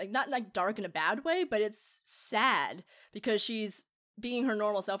 in a way. Like, not like dark in a bad way, but it's sad because she's being her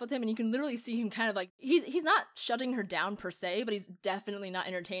normal self with him, and you can literally see him kind of like, he's not shutting her down per se, but he's definitely not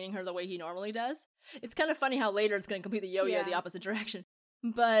entertaining her the way he normally does. It's kind of funny how later it's going to completely yo-yo the opposite direction.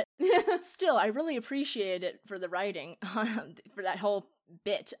 But still, I really appreciated it for the writing, for that whole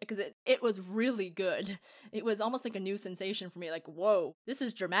bit, because it was really good. It was almost like a new sensation for me, like, whoa, this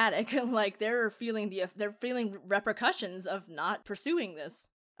is dramatic. Like, they're feeling repercussions of not pursuing this.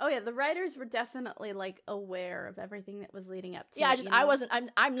 Oh yeah, the writers were definitely, like, aware of everything that was leading up to it. Yeah,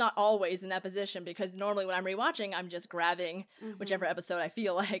 I'm not always in that position, because normally when I'm rewatching, I'm just grabbing whichever episode I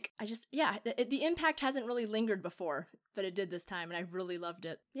feel like. The impact hasn't really lingered before, but it did this time, and I really loved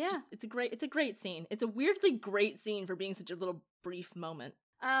it. Yeah. It's a great scene. It's a weirdly great scene for being such a little brief moment.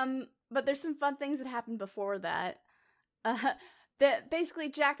 But there's some fun things that happened before that. That basically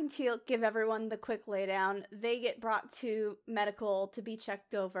Jack and Teal'c give everyone the quick laydown. They get brought to medical to be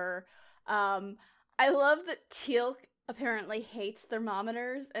checked over. I love that Teal'c apparently hates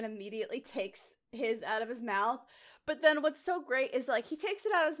thermometers and immediately takes his out of his mouth. But then what's so great is, like, he takes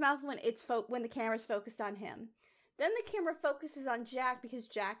it out of his mouth when when the camera's focused on him. Then the camera focuses on Jack because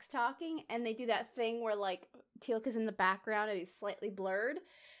Jack's talking, and they do that thing where, like, Teal'c is in the background and he's slightly blurred.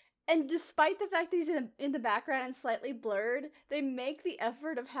 And despite the fact that he's in the background and slightly blurred, they make the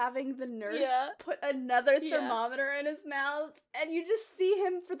effort of having the nurse put another thermometer in his mouth. And you just see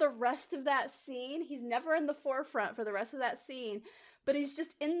him for the rest of that scene. He's never in the forefront for the rest of that scene. But he's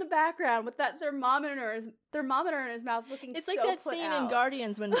just in the background with that thermometer in his mouth, looking It's so like that put scene out. in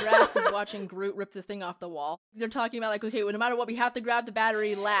Guardians when Drax is watching Groot rip the thing off the wall. They're talking about, like, okay, well, no matter what, we have to grab the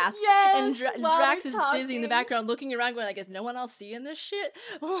battery last. Yes, and Drax is busy in the background looking around going, like, is no one else seeing this shit?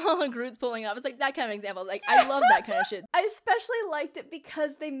 While Groot's pulling up. It's like that kind of example. Like, I love that kind of shit. I especially liked it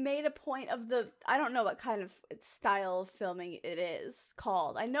because they made a point of I don't know what kind of style of filming it is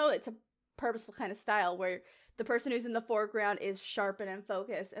called. I know it's a purposeful kind of style where the person who's in the foreground is sharp and in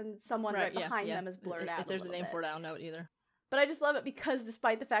focus, and someone right behind them is blurred out. If there's a name bit. for it, I don't know it either. But I just love it because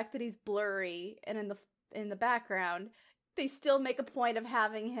despite the fact that he's blurry and in the background, they still make a point of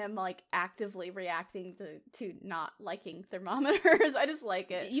having him, like, actively reacting to not liking thermometers. I just like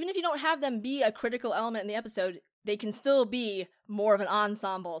it. Even if you don't have them be a critical element in the episode, they can still be more of an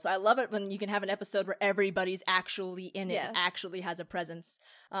ensemble. So I love it when you can have an episode where everybody's actually in it, and actually has a presence.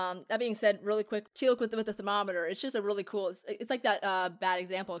 That being said, really quick, Teal'c with the thermometer, it's just a really cool, it's like that bad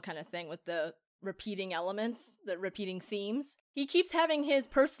example kind of thing with the repeating elements, the repeating themes. He keeps having his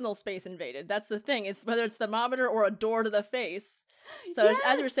personal space invaded. That's the thing, is whether it's thermometer or a door to the face. So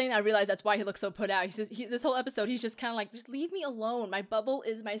as you were saying that, I realized that's why he looks so put out. He says this whole episode, he's just kind of like, just leave me alone. My bubble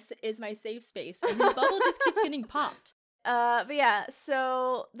is my safe space, and his bubble just keeps getting popped. But yeah,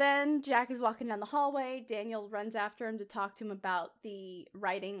 so then Jack is walking down the hallway. Daniel runs after him to talk to him about the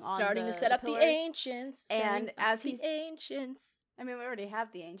writing on starting to set up the ancients, and as he's the ancients. I mean, we already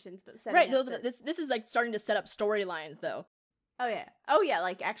have the ancients, but this is like starting to set up storylines, though. Oh yeah,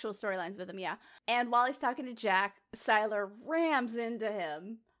 like actual storylines with him, yeah. And while he's talking to Jack, Sylar rams into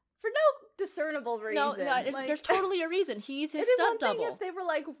him for no discernible reason. No, there's totally a reason. He's his stunt double. If they were,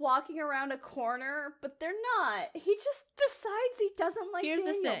 like, walking around a corner, but they're not. He just decides he doesn't like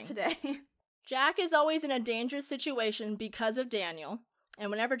Daniel today. Jack is always in a dangerous situation because of Daniel, and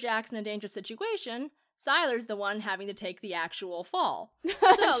whenever Jack's in a dangerous situation, Sylar's the one having to take the actual fall. So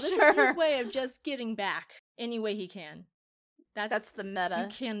this is his way of just getting back any way he can. That's the meta.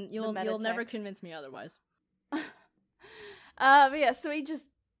 You'll never convince me otherwise. But yeah, so he just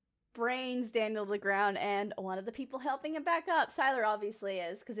brains Daniel to the ground, and one of the people helping him back up, Sylar obviously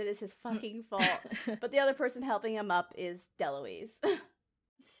is, because it is his fucking fault. But the other person helping him up is Deloise.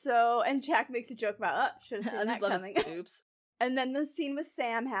 So, and Jack makes a joke about, should have seen that coming. Oops. And then the scene with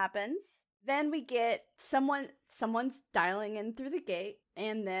Sam happens. Then we get someone's dialing in through the gate,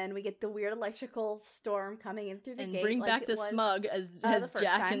 and then we get the weird electrical storm coming in through the and gate. bring like back it the was, smug as first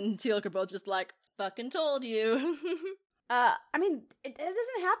Jack time. and Teal'c are both just like, fucking told you. I mean, it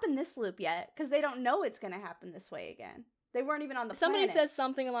doesn't happen this loop yet, because they don't know it's gonna happen this way again. They weren't even on the Somebody planet. says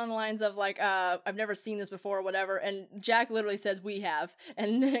something along the lines of like, I've never seen this before or whatever, and Jack literally says, we have,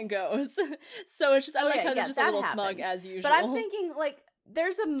 and then it goes. So it's just, I like how they're just a little smug as usual. But I'm thinking, like,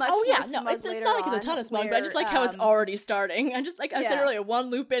 there's a much more smug it's later not like it's a ton on of smug, but I just where, like how it's already starting. I just, like I said yeah. earlier, one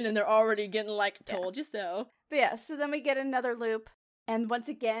loop in and they're already getting like, told you so. But yeah, so then we get another loop, and once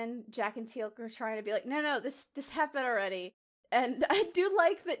again, Jack and Teal'c are trying to be like, no, this happened already. And I do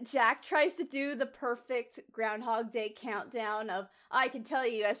like that Jack tries to do the perfect Groundhog Day countdown of, I can tell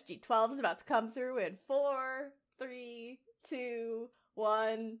you SG-12 is about to come through in 4, 3, 2, 1,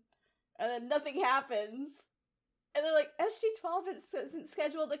 and then nothing happens. And they're like, SG-12 isn't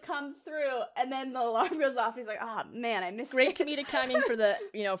scheduled to come through, and then the alarm goes off. He's like, oh man, I missed Great it. comedic timing for the,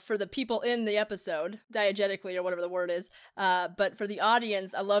 for the people in the episode, diegetically or whatever the word is. But for the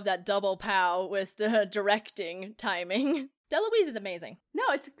audience, I love that double pow with the directing timing. DeLuise is amazing. No,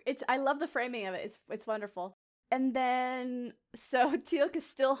 it's I love the framing of it. It's wonderful. And then, so Teal'c is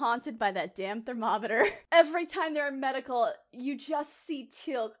still haunted by that damn thermometer. Every time they're in medical, you just see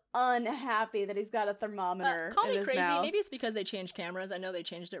Teal'c unhappy that he's got a thermometer Call in me his crazy. mouth. Maybe it's because they changed cameras. I know they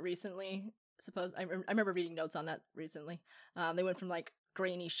changed it recently. I remember reading notes on that recently. They went from like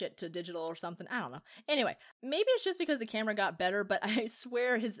grainy shit to digital or something. I don't know. Anyway, maybe it's just because the camera got better, but I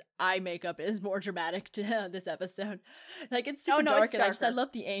swear his eye makeup is more dramatic to this episode. Like, it's super dark, and I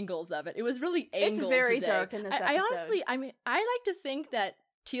love the angles of it. It was really angled. It's very today. dark in this episode. I honestly, I mean, I like to think that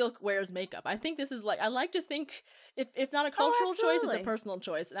Teal'c wears makeup. I think this is like, I like to think, if not a cultural choice, it's a personal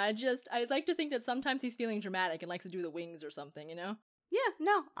choice. And I like to think that sometimes he's feeling dramatic and likes to do the wings or something, you know? Yeah,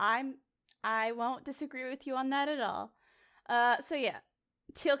 no, I won't disagree with you on that at all. So yeah,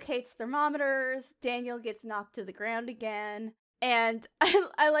 Teal'c hates thermometers, Daniel gets knocked to the ground again, and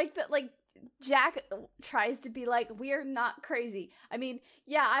I like that, like, Jack tries to be like, we're not crazy. I mean,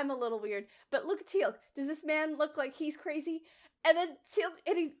 yeah, I'm a little weird, but look at Teal'c. Does this man look like he's crazy? And then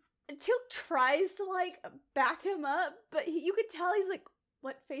Teal'c tries to, like, back him up, but you could tell he's like,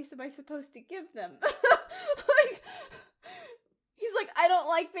 what face am I supposed to give them? Like, he's like, I don't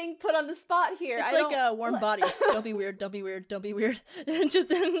like being put on the spot here. It's like warm bodies. Don't be weird. Don't be weird. Don't be weird. just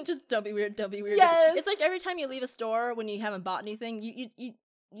don't be weird. Don't be weird. Yes. It's like every time you leave a store when you haven't bought anything,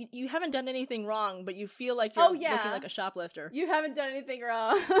 you haven't done anything wrong, but you feel like you're looking like a shoplifter. You haven't done anything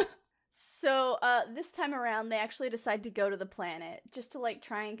wrong. So, this time around, they actually decide to go to the planet just to, like,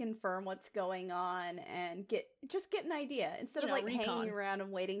 try and confirm what's going on and get an idea instead of, like, recon. hanging around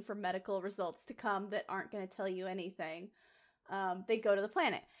and waiting for medical results to come that aren't going to tell you anything. They go to the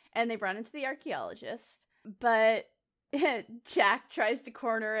planet and they run into the archaeologist, but Jack tries to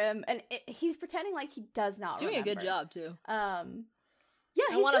corner him, and he's pretending like he does not doing remember. a good job too. Yeah,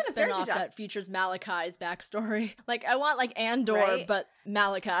 I want a spin-off that features Malachi's backstory. Like, I want like Andor, right? But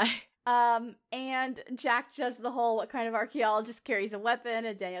Malachi. And Jack does the whole, what kind of archaeologist carries a weapon,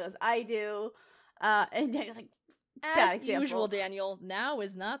 and Daniel goes, I do. And Daniel's like, as usual, Daniel, now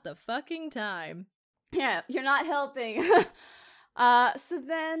is not the fucking time. Yeah, you're not helping. So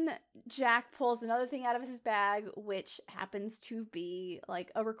then Jack pulls another thing out of his bag, which happens to be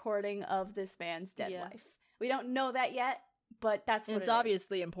like a recording of this man's dead wife. We don't know that yet, but that's what it's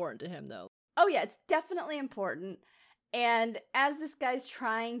obviously important to him, though. Oh yeah, it's definitely important. And as this guy's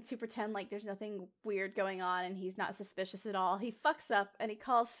trying to pretend like there's nothing weird going on and he's not suspicious at all, he fucks up and he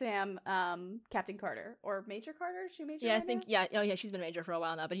calls Sam Captain Carter or Major Carter. Is she Major? Yeah, right I think now? Oh yeah, she's been Major for a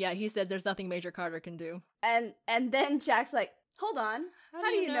while now. But yeah, he says there's nothing Major Carter can do. And then Jack's like, hold on, how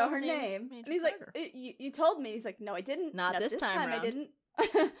do you know her name? And he's Carter? Like, you told me. He's like, no, I didn't. Not this time I around. didn't.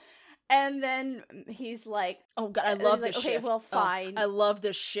 And then he's like, oh god, I love this like, shift. Okay, well, fine. I love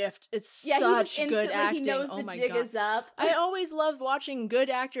this shift. It's such good acting. He knows oh the my jig god. is up. I always loved watching good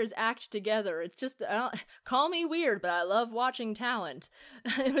actors act together. It's just, call me weird, but I love watching talent.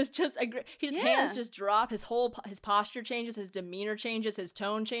 It was just, his hands just drop, his posture changes, his demeanor changes, his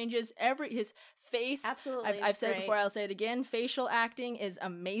tone changes, his face. Absolutely. I've said it before, I'll say it again. Facial acting is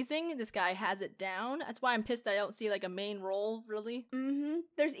amazing. This guy has it down. That's why I'm pissed that I don't see like a main role, really. Mm-hmm.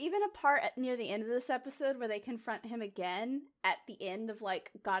 There's even a part near the end of this episode where they confront him again at the end of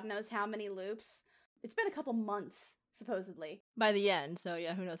like God knows how many loops. It's been a couple months, supposedly. By the end, so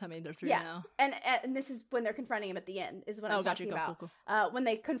yeah, who knows how many they're through now. And this is when they're confronting him at the end, is what I'm talking about. Cool. When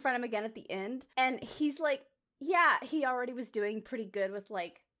they confront him again at the end, and he's like, yeah, he already was doing pretty good with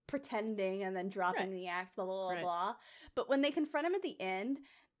like pretending and then dropping the act, blah, blah, blah, blah. But when they confront him at the end,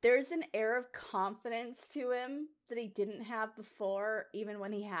 there's an air of confidence to him that he didn't have before, even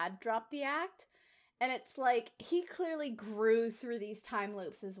when he had dropped the act. And it's like, he clearly grew through these time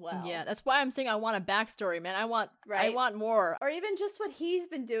loops as well. Yeah, that's why I'm saying I want a backstory, man. I want more. Or even just what he's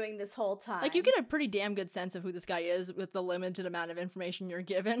been doing this whole time. Like, you get a pretty damn good sense of who this guy is with the limited amount of information you're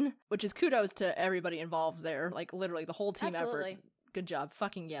given, which is kudos to everybody involved there. Like, literally, the whole team Absolutely. effort. Good job.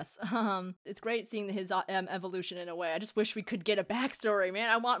 Fucking yes. It's great seeing his evolution in a way. I just wish we could get a backstory, man.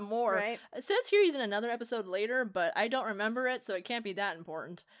 I want more. Right. It says here he's in another episode later, but I don't remember it, so it can't be that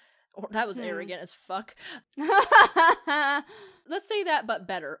important. Or that was arrogant as fuck. Let's say that, but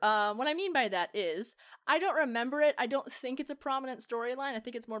better. What I mean by that is, I don't remember it. I don't think it's a prominent storyline. I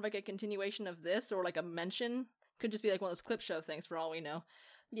think it's more like a continuation of this, or like a mention. Could just be like one of those clip show things for all we know.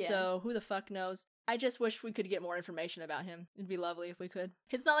 Yeah. So who the fuck knows? I just wish we could get more information about him. It'd be lovely if we could.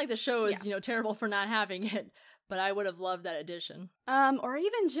 It's not like the show is, terrible for not having it, but I would have loved that addition. Or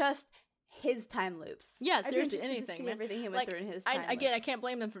even just his time loops. Yeah, seriously, anything, to see man. everything he went through in his time Again, I loops. can't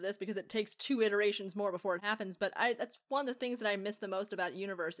blame them for this because it takes 2 iterations more before it happens, but that's one of the things that I miss the most about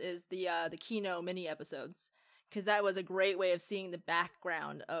Universe is the Kino mini episodes. Because that was a great way of seeing the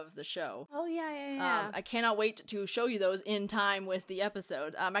background of the show. Oh, yeah. I cannot wait to show you those in time with the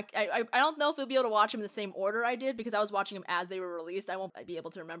episode. I don't know if we'll be able to watch them in the same order I did, because I was watching them as they were released. I won't be able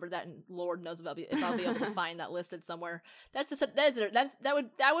to remember that, and Lord knows if I'll be able to find that listed somewhere.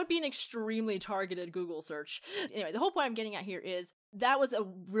 That would be an extremely targeted Google search. Anyway, the whole point I'm getting at here is that was a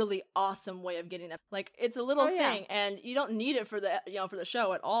really awesome way of getting that. Like, it's a little thing, and you don't need it for the for the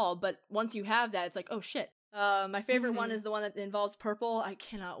show at all. But once you have that, it's like, oh shit. My favorite one is the one that involves Purple. I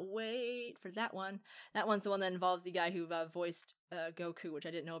cannot wait for that one. That one's the one that involves the guy who voiced Goku, which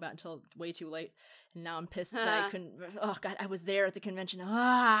I didn't know about until way too late. And now I'm pissed that I couldn't. Oh god, I was there at the convention.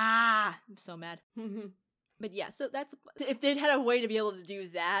 I'm so mad. But yeah, so that's if they'd had a way to be able to do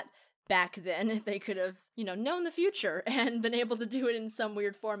that back then, if they could have, known the future and been able to do it in some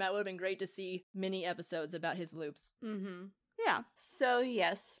weird format, it would have been great to see mini episodes about his loops. Yeah. So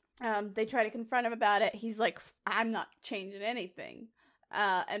yes. They try to confront him about it. He's like, I'm not changing anything.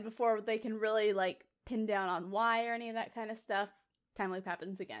 And before they can really, pin down on why or any of that kind of stuff, time loop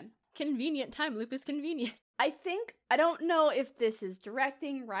happens again. Convenient. Time loop is convenient. I don't know if this is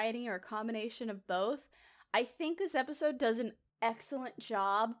directing, writing, or a combination of both. I think this episode does an excellent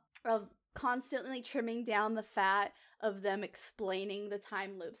job of constantly trimming down the fat of them explaining the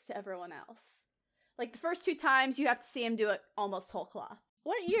time loops to everyone else. Like, the first 2 times, you have to see him do it almost whole cloth.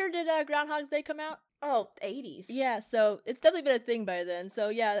 What year did Groundhog's Day come out? Oh, 80s. Yeah, so it's definitely been a thing by then. So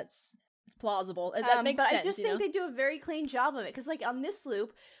yeah, it's plausible. That makes sense. But I just think they do a very clean job of it. Because, on this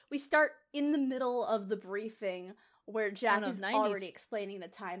loop, we start in the middle of the briefing where Jack is 90s. Already explaining the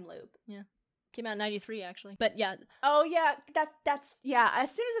time loop. Yeah. Came out in 93, actually. But yeah. Oh, yeah. That's yeah.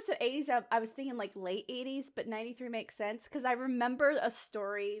 As soon as it said 80s, I was thinking, late 80s, but 93 makes sense. Because I remember a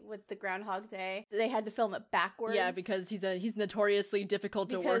story with the Groundhog Day. They had to film it backwards. Yeah, because he's notoriously difficult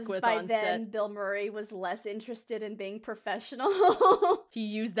to work with by on set. then, Bill Murray was less interested in being professional. He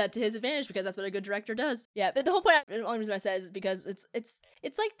used that to his advantage because that's what a good director does. Yeah, but the whole point, the only reason I said is because it's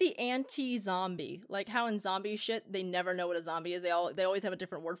like the anti-zombie. Like how in zombie shit, they never know what a zombie is. They always have a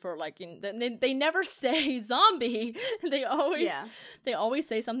different word for it. They never say zombie. They always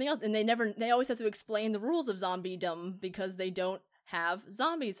say something else, and they always have to explain the rules of zombiedom because they don't have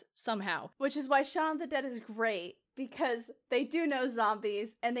zombies somehow. Which is why Shaun of the Dead is great, because they do know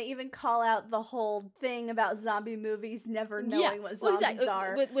zombies, and they even call out the whole thing about zombie movies never knowing what zombies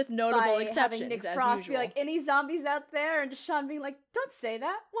are. With notable exceptions, Nick as Frost usual. be like, any zombies out there? And Sean being like, don't say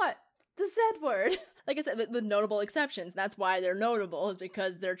that. What? The Z word. Like I said, with notable exceptions. That's why they're notable, is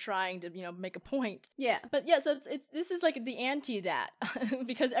because they're trying to, make a point. Yeah. But yeah, so this is like the anti that.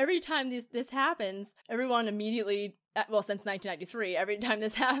 Because every time this happens, everyone immediately, since 1993, every time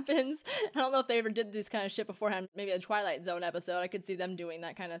this happens, I don't know if they ever did this kind of shit beforehand. Maybe a Twilight Zone episode, I could see them doing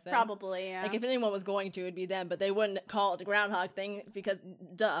that kind of thing. Probably, yeah. Like, if anyone was going to, it'd be them, but they wouldn't call it the Groundhog thing because,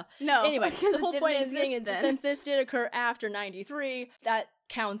 duh. No. Anyway, the whole point is then. since this did occur after 93, that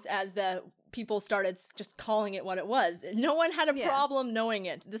counts as the people started just calling it what it was. No one had a problem knowing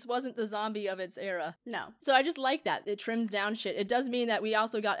it. This wasn't the zombie of its era. No. So I just like that. It trims down shit. It does mean that we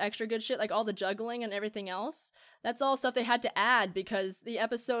also got extra good shit, like all the juggling and everything else. That's all stuff they had to add because the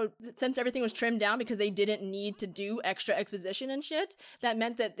episode, since everything was trimmed down because they didn't need to do extra exposition and shit, that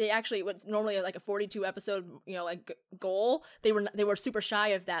meant that they actually, what's normally like a 42 episode, goal, they were super shy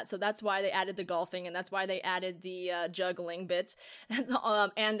of that. So that's why they added the golfing, and that's why they added the juggling bit,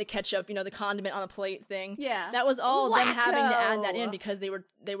 and the ketchup, the condiment on the plate thing. Yeah. That was all them having to add that in because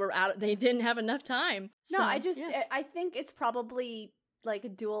they didn't have enough time. No, I think it's probably like a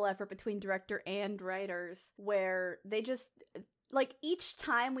dual effort between director and writers where they just like each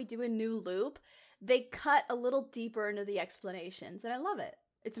time we do a new loop, they cut a little deeper into the explanations, and I love it.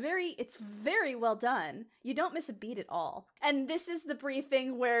 It's very well done. You don't miss a beat at all. And this is the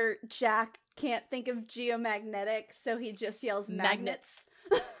briefing where Jack can't think of geomagnetic, so he just yells magnets.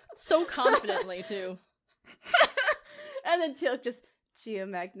 So confidently, too. And then Teal'c just,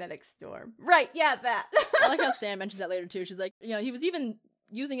 geomagnetic storm. Right, yeah, that. I like how Sam mentions that later, too. She's like, he was even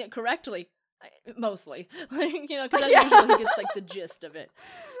using it correctly. Mostly. Like, because that's usually he gets, like, the gist of it.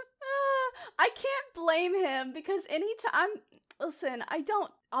 I can't blame him, because anytime... Listen, I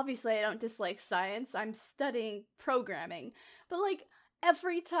don't dislike science. I'm studying programming. But, like,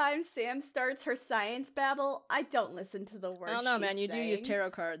 every time Sam starts her science babble, I don't listen to the words I don't know, man. You saying. Do use tarot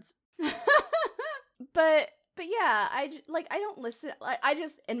cards. But yeah, I don't listen. I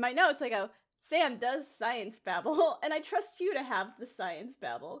just, in my notes, I go, Sam does science babble, and I trust you to have the science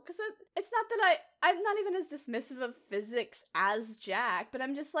babble. Because it's not that I'm not even as dismissive of physics as Jack, but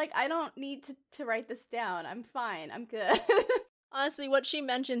I'm just like, I don't need to write this down. I'm fine. I'm good. Honestly, what she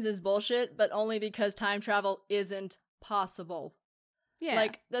mentions is bullshit, but only because time travel isn't possible. Yeah.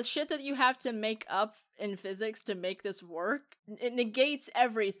 Like, the shit that you have to make up in physics to make this work, it negates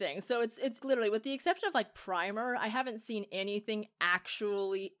everything. So it's literally, with the exception of, like, Primer, I haven't seen anything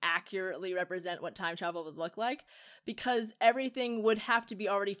actually accurately represent what time travel would look like, because everything would have to be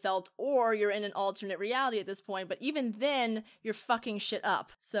already felt, or you're in an alternate reality at this point, but even then, you're fucking shit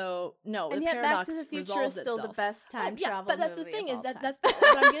up. So, no, and the yet paradox Back to the Future resolves is still itself. the best time travel but that's the movie thing, of is all that time. that's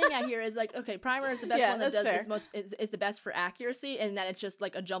what I'm getting at here is, like, okay, Primer is the best one that that's fair. is the best for accuracy, and then it's just,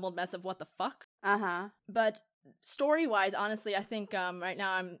 like, a jumbled mess of what the fuck. Uh-huh. But story-wise, honestly, I think right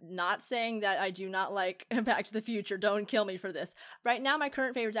now I'm not saying that I do not like Back to the Future. Don't kill me for this. Right now, my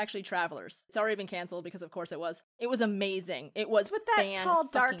current favorite is actually Travelers. It's already been canceled because, of course, it was. It was amazing. It was with that tall,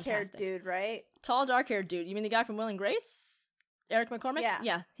 dark-haired dude, right? Tall, dark-haired dude. You mean the guy from Will and Grace? Eric McCormick?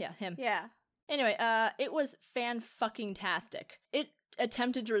 Yeah, him. Yeah. Anyway, it was fan-fucking-tastic. It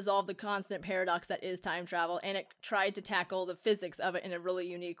attempted to resolve the constant paradox that is time travel, and it tried to tackle the physics of it in a really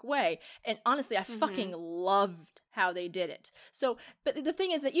unique way. And honestly, I fucking loved how they did it. So, but the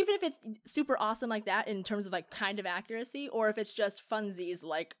thing is that even if it's super awesome like that in terms of, like, kind of accuracy, or if it's just funsies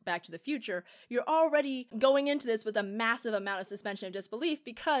like Back to the Future, you're already going into this with a massive amount of suspension of disbelief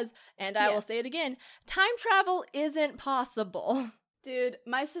because, and I will say it again, time travel isn't possible. Dude,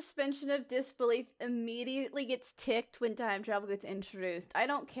 my suspension of disbelief immediately gets ticked when time travel gets introduced. I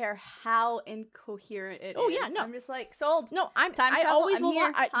don't care how incoherent it is. Oh yeah, no, I'm just like sold. No,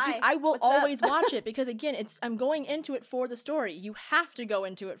 I will always watch it because again, I'm going into it for the story. You have to go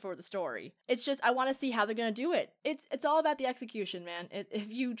into it for the story. It's just I want to see how they're gonna do it. It's all about the execution, man. If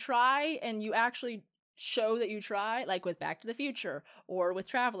you try and you actually show that you try, like with Back to the Future or with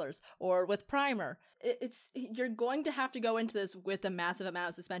Travelers or with Primer, you're going to have to go into this with a massive amount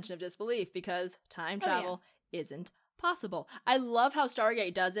of suspension of disbelief because time travel isn't possible. I love how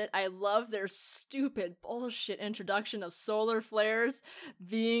Stargate does it. I love their stupid bullshit introduction of solar flares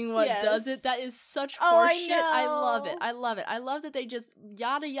being what does it. That is such horseshit. I love it. I love it. I love that they just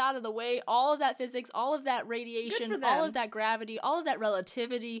yada yada the way all of that physics, all of that radiation, all of that gravity, all of that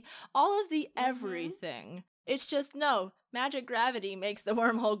relativity, all of the everything. It's just, no, magic gravity makes the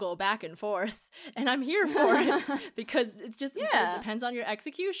wormhole go back and forth, and I'm here for it, because it's just, it depends on your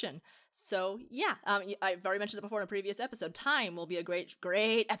execution. So, yeah, I've already mentioned it before in a previous episode. Time will be a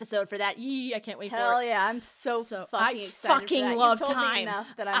great episode for that. Yee, I can't wait for it. Hell yeah, I'm so fucking excited fucking for that. love you told Time. Me enough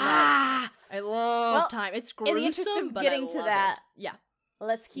that I'm I love Time. It's gruesome, in the interest of but getting I to love that, it. Yeah.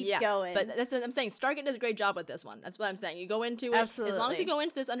 Let's keep going. But that's what I'm saying. Stargate does a great job with this one. That's what I'm saying. You go into it, Absolutely. As long as you go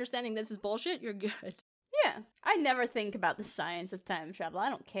into this understanding this is bullshit, you're good. Yeah, I never think about the science of time travel. I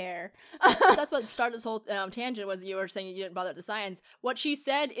don't care. That's what started this whole tangent, was you were saying you didn't bother with the science. What she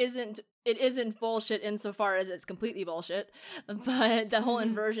said isn't bullshit insofar as it's completely bullshit, but the whole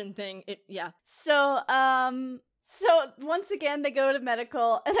inversion thing, So once again, they go to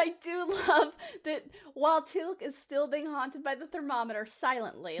medical, and I do love that while Teal'c is still being haunted by the thermometer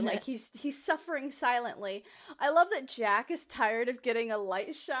silently, like he's suffering silently, I love that Jack is tired of getting a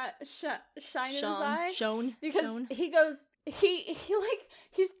light shine in his eye. Shown. Because he goes,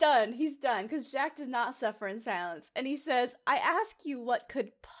 he's done. He's done, because Jack does not suffer in silence. And he says, I ask you what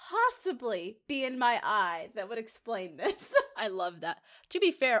could possibly be in my eye that would explain this. I love that. To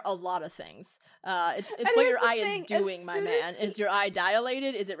be fair, a lot of things. It's And what here's your the eye thing, is doing, as my soon man. as he- Is your eye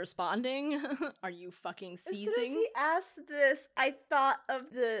dilated? Is it responding? Are you fucking As soon as seizing? he asked this, I thought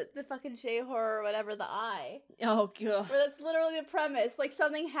of the fucking J-horror or whatever, The Eye. Oh, God. Where that's literally the premise. Like,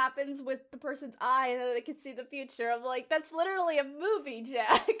 something happens with the person's eye and then they can see the future. I'm like, that's literally a movie,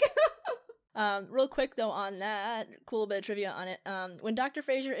 Jack. Real quick though on that, cool bit of trivia on it. When Dr.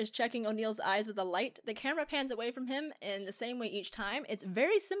 Frasier is checking O'Neill's eyes with a light, the camera pans away from him in the same way each time. It's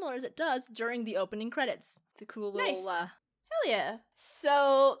very similar as it does during the opening credits. It's a cool little, Hell yeah.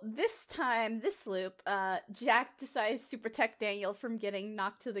 So, this time, this loop, Jack decides to protect Daniel from getting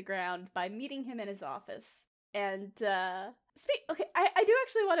knocked to the ground by meeting him in his office. And, okay, I do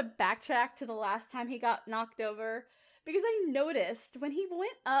actually want to backtrack to the last time he got knocked over, because I noticed when he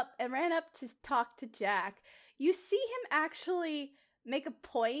went up and ran up to talk to Jack, you see him actually make a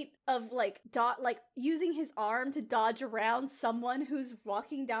point of, like, using his arm to dodge around someone who's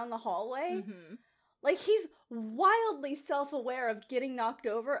walking down the hallway. Mm-hmm. Like, he's wildly self-aware of getting knocked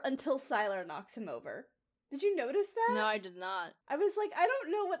over until Sylar knocks him over. Did you notice that? No, I did not. I was like, I don't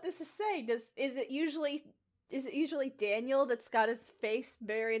know what this is saying. Is it usually Daniel that's got his face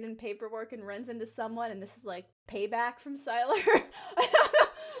buried in paperwork and runs into someone, and this is like payback from Sylar? I don't know.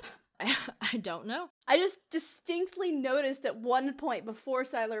 I don't know. I just distinctly noticed at one point before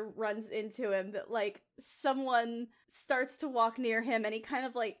Sylar runs into him that, like, someone starts to walk near him and he kind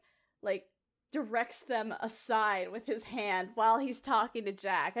of like directs them aside with his hand while he's talking to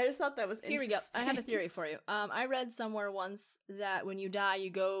Jack. I just thought that was interesting. Here we go. I have a theory for you. I read somewhere once that when you die,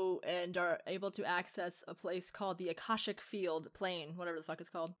 you go and are able to access a place called the Akashic Field Plane, whatever the fuck it's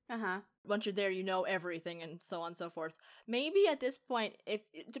called. Uh-huh. Once you're there, you know everything and so on and so forth. Maybe at this point, it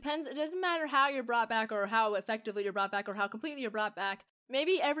depends, it doesn't matter how you're brought back or how effectively you're brought back or how completely you're brought back.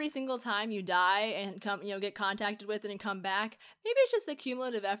 Maybe every single time you die and get contacted with it and come back, maybe it's just a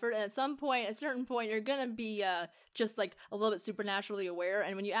cumulative effort, and at a certain point, you're gonna be just like a little bit supernaturally aware,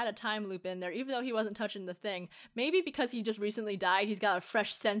 and when you add a time loop in there, even though he wasn't touching the thing, maybe because he just recently died, he's got a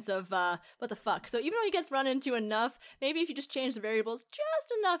fresh sense of, what the fuck. So even though he gets run into enough, maybe if you just change the variables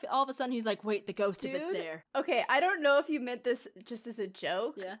just enough, all of a sudden he's like, wait, the ghost, if it's there. Okay, I don't know if you meant this just as a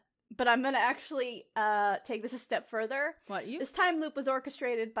joke. Yeah. But I'm gonna actually take this a step further. What, you? This time loop was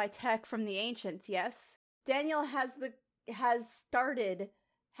orchestrated by tech from the ancients, yes? Daniel has started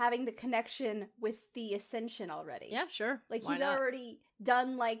having the connection with the Ascension already. Yeah, sure. Like, Why he's not? already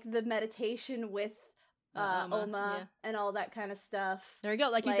done, like, the meditation with Oma yeah. and all that kind of stuff. There you go.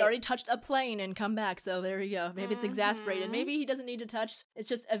 Like, he's already touched a plane and come back, so there you go. Maybe it's exasperated. Mhm. Maybe he doesn't need to touch. It's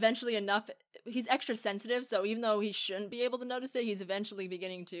just eventually enough. He's extra sensitive, so even though he shouldn't be able to notice it, he's eventually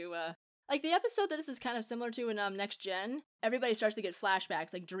beginning to, like, the episode that this is kind of similar to in Next Gen, everybody starts to get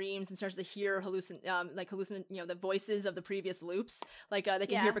flashbacks, like dreams, and starts to hear the voices of the previous loops. Like, they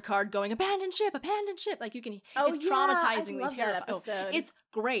can hear Picard going, abandoned ship! Like, you can, it's traumatizingly terrifying. Oh, it's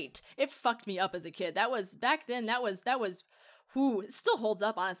great. It fucked me up as a kid. Back then, that was whew, it still holds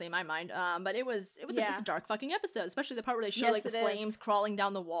up, honestly, in my mind. But it's a dark fucking episode, especially the part where they show, like, the flames crawling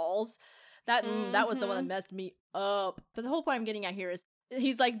down the walls. That was the one that messed me up. But the whole point I'm getting at here is,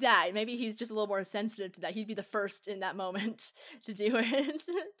 he's like that. Maybe he's just a little more sensitive to that. He'd be the first in that moment to do it,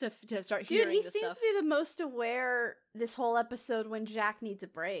 to start hearing this stuff. Dude, he seems to be the most aware this whole episode when Jack needs a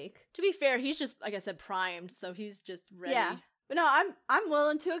break. To be fair, he's just, like I said, primed, so he's just ready. Yeah. But no, I'm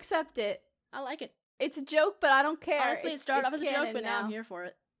willing to accept it. I like it. It's a joke, but I don't care. Honestly, it started off as a joke, but now I'm here for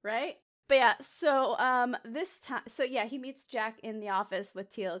it. Right? But yeah, so this time, he meets Jack in the office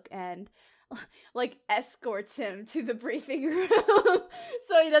with Teal'c and, like, escorts him to the briefing room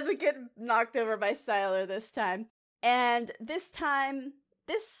so he doesn't get knocked over by Sylar this time. And this time,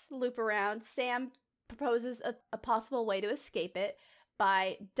 this loop around, Sam proposes a possible way to escape it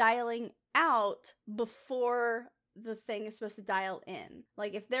by dialing out before the thing is supposed to dial in.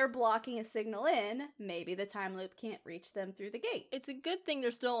 Like, if they're blocking a signal in, maybe the time loop can't reach them through the gate. It's a good thing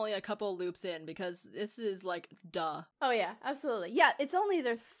there's still only a couple loops in, because this is, like, duh. Oh yeah, absolutely. Yeah, it's only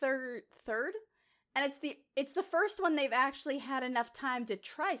their third? And it's the first one they've actually had enough time to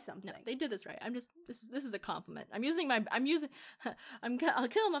try something. No, they did this right. This is a compliment. I'll kill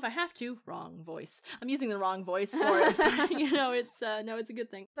him if I have to. Wrong voice. I'm using the wrong voice for it. It's a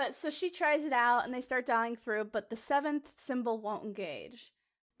good thing. But so she tries it out and they start dialing through, but the 7th symbol won't engage.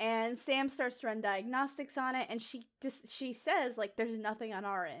 And Sam starts to run diagnostics on it, and she says, like, there's nothing on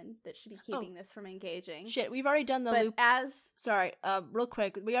our end that should be keeping this from engaging. Shit, we've already done the loop. Sorry, real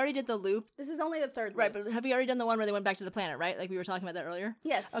quick, we already did the loop. This is only the third loop. Right, but have we already done the one where they went back to the planet, right? Like we were talking about that earlier?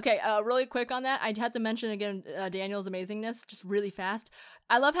 Yes. Okay, really quick on that, I had to mention again Daniel's amazingness, just really fast.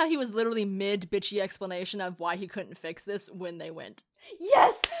 I love how he was literally mid-bitchy explanation of why he couldn't fix this when they went.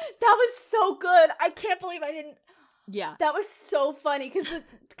 Yes! That was so good! I can't believe I didn't... Yeah. That was so funny,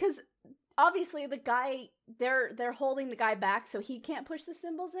 because obviously the guy, they're holding the guy back so he can't push the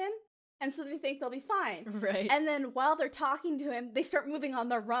symbols in, and so they think they'll be fine. Right. And then while they're talking to him, they start moving on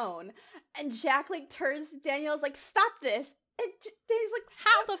their own, and Jack, like, turns to Daniel's like, stop this! And Daniel's like,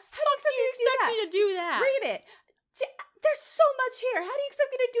 how the fuck do you expect me to do that? Read it! There's so much here. How do you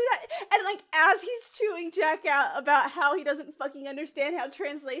expect me to do that? And, like, as he's chewing Jack out about how he doesn't fucking understand how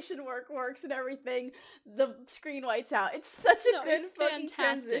translation works and everything, the screen whites out. It's such a good fucking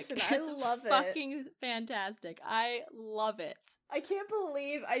transition. I love it. It's fucking fantastic. I love it. I can't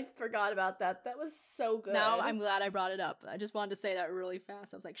believe I forgot about that. That was so good. No, I'm glad I brought it up. I just wanted to say that really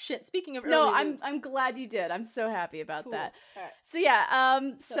fast. I was like, shit, speaking of I'm glad you did. I'm so happy about that. All right. So yeah,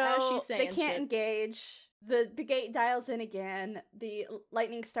 so as she's saying, they can't engage. The gate dials in again, the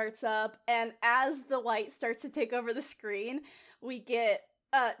lightning starts up, and as the light starts to take over the screen, we get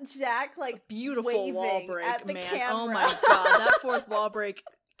Jack, like, a beautiful waving wall break, at the man. camera. Oh my god, that fourth wall break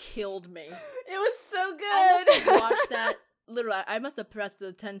killed me. It was so good. I must have watched that, literally, I must have pressed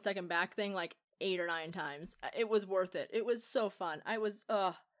the 10-second back thing like 8 or 9 times. It was worth it. It was so fun.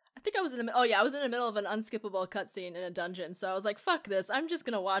 I think I was in the I was in the middle of an unskippable cutscene in a dungeon, so I was like, fuck this, I'm just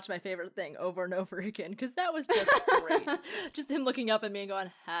gonna watch my favorite thing over and over again, because that was just great. Just him looking up at me and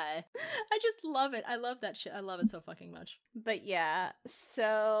going, hi. I just love it. I love that shit. I love it so fucking much. But yeah,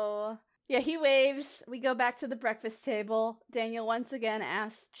 so... yeah, he waves. We go back to the breakfast table. Daniel once again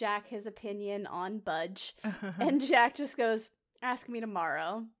asks Jack his opinion on Budge, and Jack just goes, ask me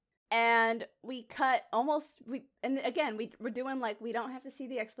tomorrow. And we cut and again, we're doing, like, we don't have to see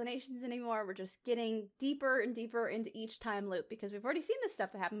the explanations anymore. We're just getting deeper and deeper into each time loop because we've already seen this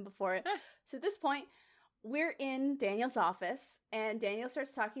stuff that happened before it. So at this point, we're in Daniel's office, and Daniel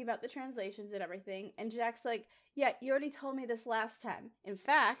starts talking about the translations and everything. And Jack's like, yeah, you already told me this last time. In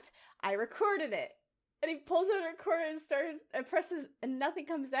fact, I recorded it. And he pulls out a recorder and presses, and nothing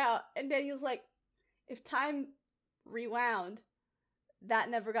comes out. And Daniel's like, if time rewound,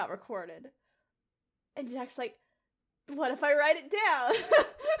 that never got recorded. And Jack's like, what if I write it down?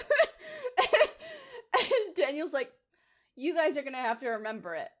 and Daniel's like, you guys are gonna have to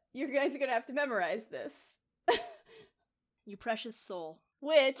remember it. You guys are gonna have to memorize this. You precious soul.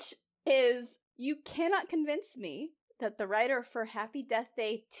 Which is, you cannot convince me that the writer for Happy Death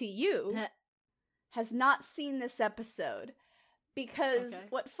Day to You has not seen this episode. Because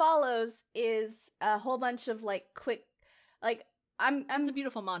what follows is a whole bunch of, like, quick, like, it's a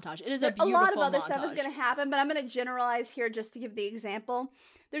beautiful montage. It is a beautiful montage. A lot of other stuff is going to happen, but I'm going to generalize here just to give the example.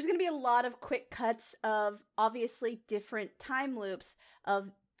 There's going to be a lot of quick cuts of obviously different time loops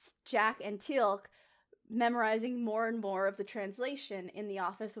of Jack and Teal'c memorizing more and more of the translation in the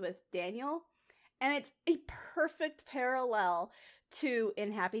office with Daniel. And it's a perfect parallel to,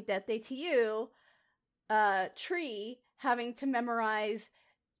 in Happy Death Day to You, Tree having to memorize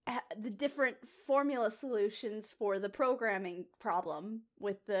the different formula solutions for the programming problem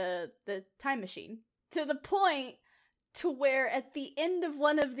with the time machine. To the point to where at the end of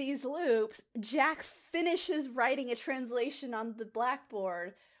one of these loops, Jack finishes writing a translation on the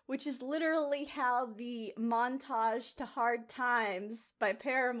blackboard, which is literally how the montage to Hard Times by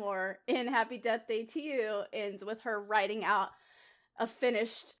Paramore in Happy Death Day to You ends, with her writing out a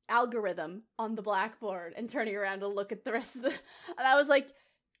finished algorithm on the blackboard and turning around to look at the rest of the... And I was like,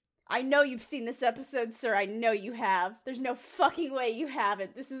 I know you've seen this episode, sir. I know you have. There's no fucking way you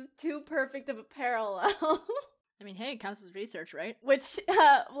haven't. This is too perfect of a parallel. I mean, hey, it counts as research, right? Which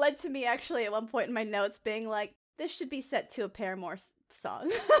led to me actually at one point in my notes being like, this should be set to a Paramore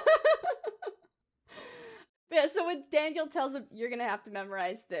song. Yeah, so when Daniel tells him, you're gonna have to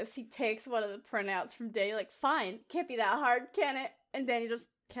memorize this, he takes one of the printouts from Daniel, like, fine, can't be that hard, can it? And Daniel just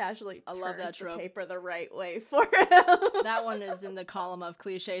casually turns the paper the right way for him. That one is in the column of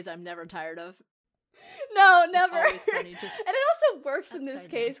cliches I'm never tired of. No, never. It's always funny, and it also works in this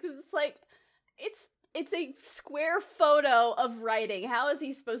case, because it's like, it's a square photo of writing. How is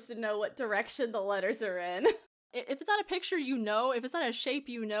he supposed to know what direction the letters are in? If it's not a picture you know, if it's not a shape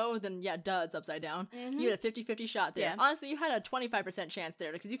you know, then yeah, duh, it's upside down. Mm-hmm. You had a 50-50 shot there. Yeah. Honestly, you had a 25% chance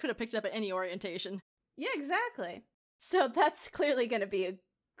there, because you could have picked it up at any orientation. Yeah, exactly. So that's clearly going to be a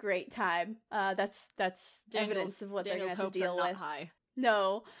great time. That's evidence of what they're going to have to deal with. High.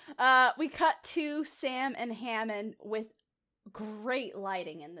 No. We cut to Sam and Hammond with great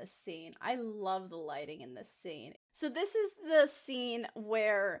lighting in this scene. I love the lighting in this scene. So this is the scene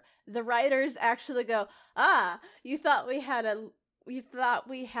where the writers actually go, you thought we had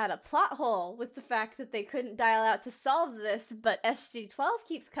a plot hole with the fact that they couldn't dial out to solve this, but SG-12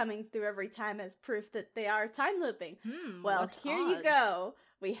 keeps coming through every time as proof that they are time looping. Well, here you go.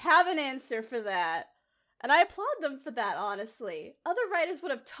 We have an answer for that. And I applaud them for that, honestly. Other writers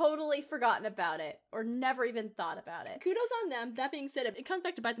would have totally forgotten about it, or never even thought about it. Kudos on them. That being said, it comes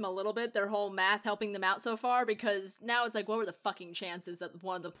back to bite them a little bit, their whole math helping them out so far, because now it's like, what were the fucking chances that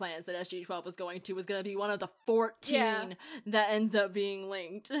one of the planets that SG-12 was going to be one of the 14 that ends up being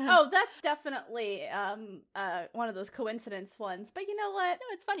linked? Oh, that's definitely one of those coincidence ones. But you know what? No,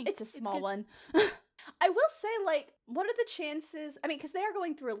 it's funny. It's a small one. I will say, like, what are the chances? I mean, because they are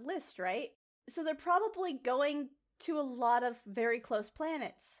going through a list, right? So they're probably going to a lot of very close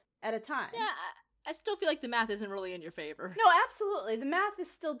planets at a time. Yeah, I still feel like the math isn't really in your favor. No, absolutely. The math is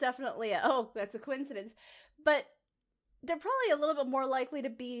still definitely that's a coincidence. But they're probably a little bit more likely to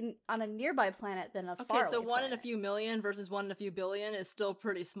be on a nearby planet than a faraway Okay, so 1 planet. in a few million versus 1 in a few billion is still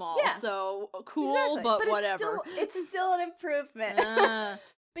pretty small. Yeah. So cool, Exactly. but whatever. It's still an improvement.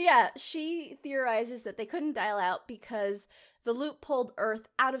 But yeah, she theorizes that they couldn't dial out because the loop pulled Earth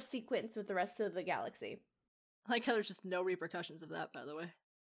out of sequence with the rest of the galaxy. I like how there's just no repercussions of that, by the way.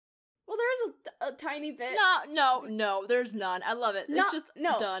 Well, there is a tiny bit. No, there's none. I love it. It's just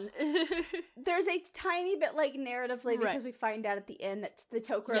done. There's a tiny bit, like, narratively, because we find out at the end that the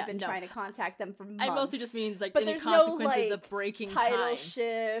Tok'ra have been trying to contact them for months. It mostly just means, like, but any there's consequences no, of breaking title time.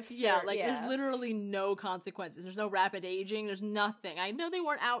 shifts. There's literally no consequences. There's no rapid aging. There's nothing. I know they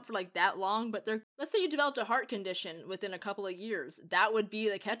weren't out for, like, that long, but let's say you developed a heart condition within a couple of years. That would be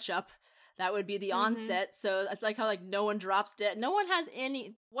the catch-up. That would be the onset, so it's like how, like, no one drops dead. No one has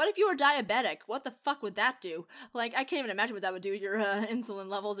any... What if you were diabetic? What the fuck would that do? Like, I can't even imagine what that would do to your insulin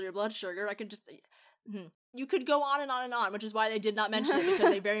levels or your blood sugar. I could just... You could go on and on and on, which is why they did not mention it,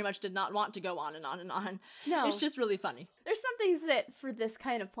 because they very much did not want to go on and on and on. No. It's just really funny. There's some things that, for this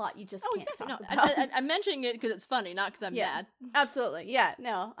kind of plot, you just can't talk about. I'm mentioning it because it's funny, not because I'm mad. Absolutely. Yeah,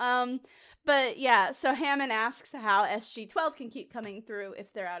 no. But yeah, so Hammond asks how SG-12 can keep coming through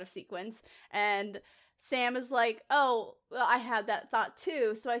if they're out of sequence, and Sam is like, oh, well, I had that thought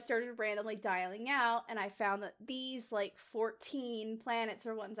too, so I started randomly dialing out, and I found that these, like, 14 planets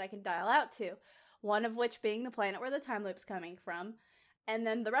are ones I can dial out to, one of which being the planet where the time loop's coming from, and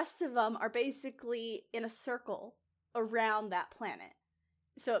then the rest of them are basically in a circle around that planet.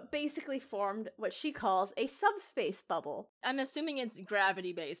 So it basically formed what she calls a subspace bubble. I'm assuming it's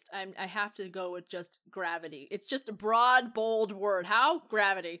gravity-based. I have to go with just gravity. It's just a broad, bold word. How?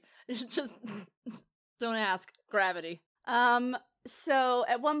 Gravity. It's just... Don't ask. Gravity. So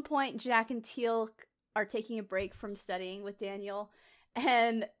at one point, Jack and Teal'c are taking a break from studying with Daniel,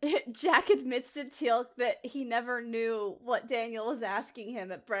 and Jack admits to Teal'c that he never knew what Daniel was asking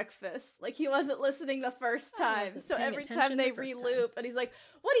him at breakfast. Like, he wasn't listening the first time. So every time they re-loop, and he's like,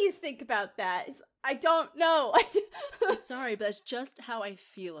 what do you think about that? I don't know. I'm sorry, but that's just how I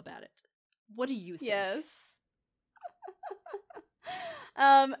feel about it. What do you think? Yes.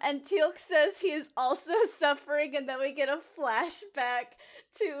 And Teal'c says he is also suffering, and then we get a flashback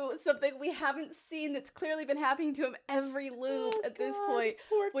to something we haven't seen that's clearly been happening to him every loop at this point,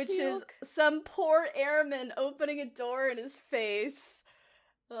 which is some poor airman opening a door in his face.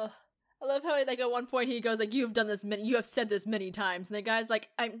 Ugh. I love how, like, at one point he goes, like, you have said this many times, and the guy's like,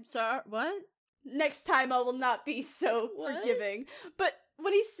 I'm sorry, what? Next time I will not be so forgiving. But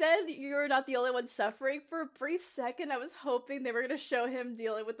when he said you're not the only one suffering, for a brief second I was hoping they were going to show him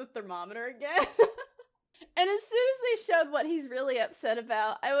dealing with the thermometer again. And as soon as they showed what he's really upset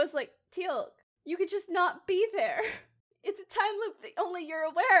about, I was like, Teal'c, you could just not be there. It's a time loop that only you're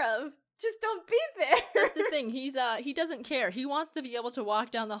aware of. Just don't be there. That's the thing. He doesn't care. He wants to be able to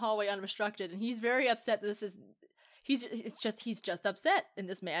walk down the hallway unobstructed, and he's very upset that he's just upset, and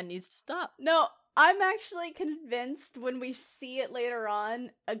this man needs to stop. No, I'm actually convinced when we see it later on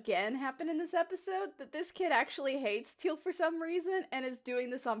again happen in this episode that this kid actually hates Teal'c for some reason and is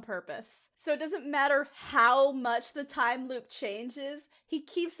doing this on purpose. So it doesn't matter how much the time loop changes, he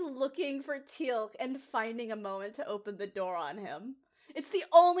keeps looking for Teal'c and finding a moment to open the door on him. It's the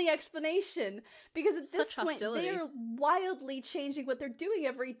only explanation, because at this point they are wildly changing what they're doing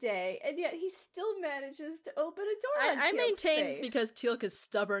every day, and yet he still manages to open a door on I maintain face. It's because Teal'c is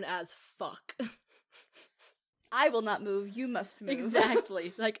stubborn as fuck. I will not move, you must move.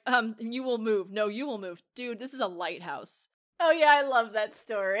 Exactly. Like, you will move. No, you will move. Dude, this is a lighthouse. Oh yeah, I love that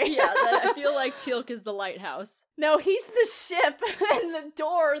story. Yeah, I feel like Teal'c is the lighthouse. No, he's the ship, and the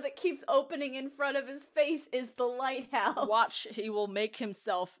door that keeps opening in front of his face is the lighthouse. Watch, he will make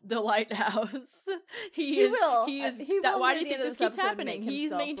himself the lighthouse. He will. He is. He that, will why near do you the think end this of keeps this episode happening? make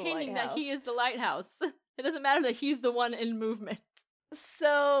He's himself the maintaining that he lighthouse. is the lighthouse. It doesn't matter that he's the one in movement.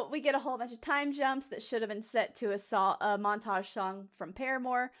 So we get a whole bunch of time jumps that should have been set to a montage song from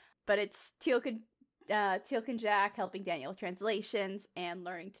Paramore, but it's Teal'c and Jack helping Daniel with translations and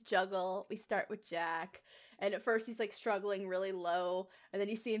learning to juggle. We start with Jack, and at first he's like struggling really low, and then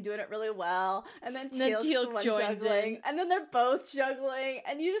you see him doing it really well, and then Teal'c's the one joins juggling, in. and then they're both juggling,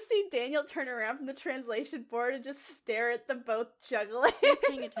 and you just see Daniel turn around from the translation board and just stare at them both juggling. You're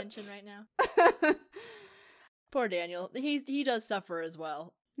paying attention right now. Poor Daniel. He does suffer as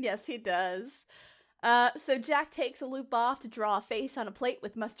well. Yes, he does. So Jack takes a loop off to draw a face on a plate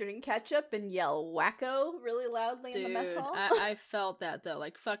with mustard and ketchup and yell wacko really loudly in the mess hall. I felt that though.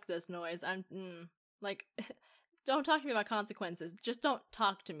 Like, fuck this noise. Like, don't talk to me about consequences. Just don't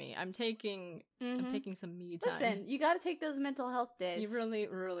talk to me. I'm taking some me time. Listen, you gotta take those mental health days. You really,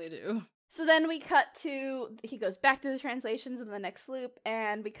 really do. So then we cut to, he goes back to the translations in the next loop,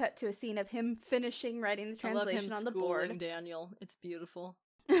 and we cut to a scene of him finishing writing the translation on the board. Daniel. It's beautiful.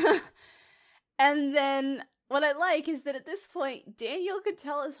 And then what I like is that at this point, Daniel could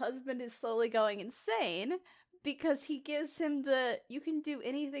tell his husband is slowly going insane because he gives him the "you can do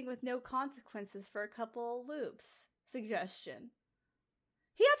anything with no consequences for a couple loops" suggestion.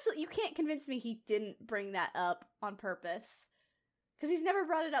 You can't convince me he didn't bring that up on purpose. Because he's never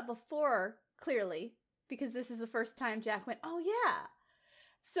brought it up before, clearly, because this is the first time Jack went, oh yeah.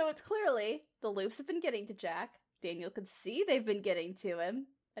 So it's clearly the loops have been getting to Jack. Daniel could see they've been getting to him.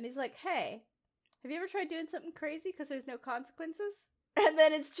 And he's like, hey, have you ever tried doing something crazy because there's no consequences? And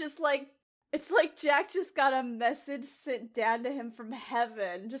then it's like Jack just got a message sent down to him from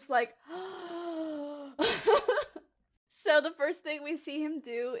heaven. Just like, So the first thing we see him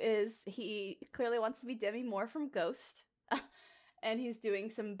do is he clearly wants to be Demi Moore from Ghost. And he's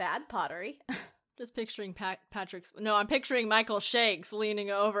doing some bad pottery. Just picturing I'm picturing Michael Shakes leaning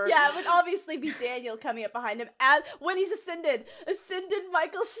over. Yeah, it would obviously be Daniel coming up behind him when he's ascended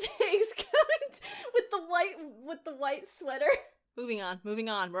Michael Shakes coming with the white sweater. Moving on.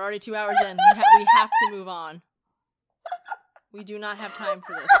 We're already 2 hours in. We have to move on. We do not have time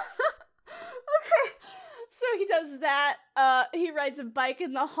for this. Okay. So he does that. He rides a bike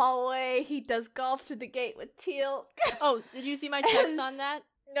in the hallway. He does golf through the gate with Teal'c. Oh, did you see my text on that?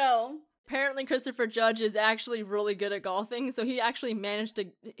 No. Apparently Christopher Judge is actually really good at golfing, so he actually managed to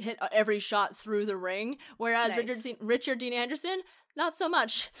hit every shot through the ring, whereas Nice. Richard Dean Anderson, not so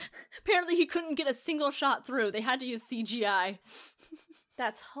much. Apparently he couldn't get a single shot through. They had to use CGI.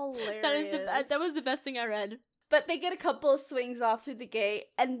 That's hilarious. That was the best thing I read. But they get a couple of swings off through the gate,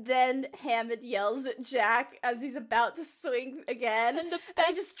 and then Hammond yells at Jack as he's about to swing again. And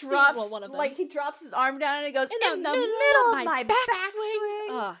he just drops, he drops his arm down and he goes, in the middle of my backswing.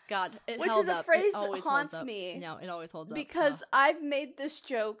 Oh, God. Which is a phrase that haunts me. No, it always holds up. Because I've made this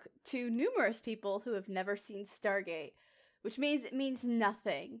joke to numerous people who have never seen Stargate, which means it means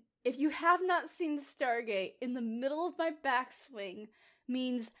nothing. If you have not seen Stargate, in the middle of my backswing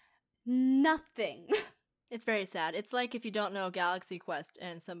means nothing. It's very sad. It's like if you don't know Galaxy Quest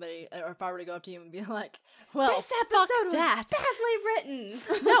and somebody, or if I were to go up to you and be like, well, this episode was that. badly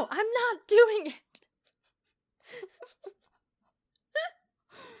written. No, I'm not doing it.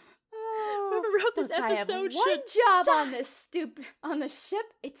 Whoever wrote this episode I have one should job die. on the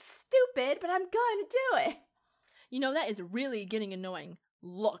ship. It's stupid, but I'm going to do it. You know, that is really getting annoying.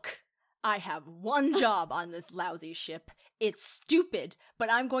 Look, I have one job on this lousy ship. It's stupid,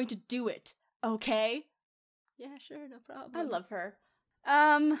 but I'm going to do it. Okay? Yeah, sure, no problem. I love her.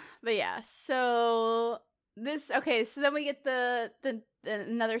 But yeah, so then we get the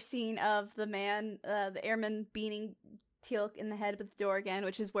another scene of the man, the airman beating Teal'c in the head with the door again,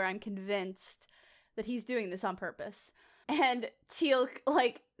 which is where I'm convinced that he's doing this on purpose. And Teal'c,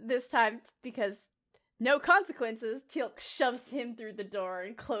 like, this time, because no consequences, Teal'c shoves him through the door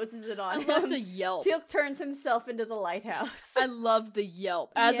and closes it on him. I love the yelp. Teal'c turns himself into the lighthouse. I love the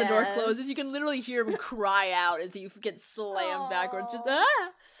yelp. As the door Yes. closes, you can literally hear him cry out as he gets slammed backwards. Just,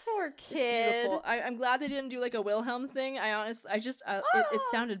 Poor It's kid. beautiful. I'm glad they didn't do like a Wilhelm thing. It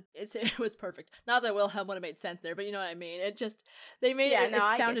was perfect. Not that Wilhelm would have made sense there, but you know what I mean. It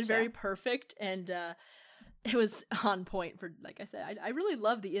sounded very perfect, and it was on point for, like I said, I really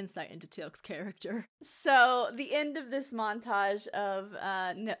love the insight into Teal'c's character. So the end of this montage of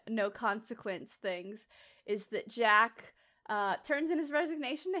no consequence things is that Jack turns in his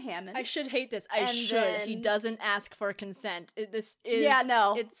resignation to Hammond. I should hate this. He then... doesn't ask for consent. This is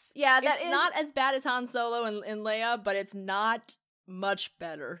It's not as bad as Han Solo and Leia, but it's not much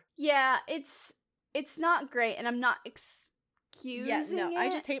better. Yeah, it's not great, and I'm not excusing it. I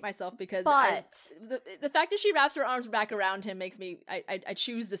just hate myself because the fact that she wraps her arms back around him makes me I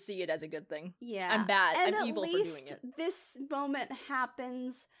choose to see it as a good thing. Yeah, I'm bad. And I'm evil for doing it. This moment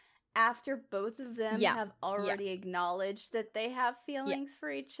happens after both of them have already acknowledged that they have feelings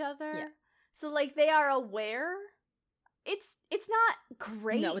for each other. Yeah. So like they are aware. It's not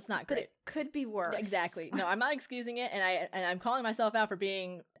great. No, it's not great. But it could be worse. Exactly. No, I'm not excusing it, and I'm calling myself out for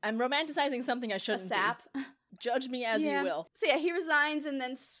I'm romanticizing something I shouldn't. A sap. Judge me as you will. So yeah, he resigns and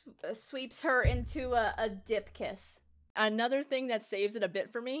then sweeps her into a dip kiss. Another thing that saves it a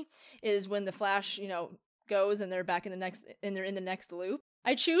bit for me is when the Flash, goes and they're back in the next loop.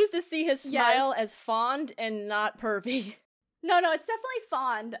 I choose to see his smile as fond and not pervy. No, it's definitely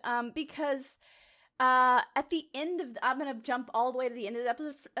fond. Because at the end of I'm gonna jump all the way to the end of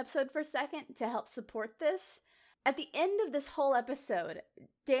the episode for a second to help support this. At the end of this whole episode,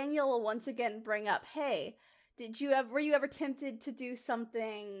 Daniel will once again bring up, "Hey, were you ever tempted to do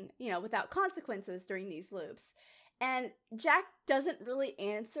something, without consequences during these loops?" And Jack doesn't really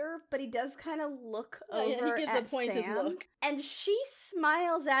answer, but he does kind of look over he gives at a pointed Sam, look. And she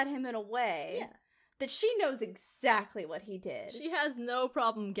smiles at him in a way that she knows exactly what he did. She has no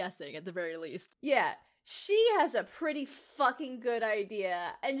problem guessing, at the very least. Yeah, she has a pretty fucking good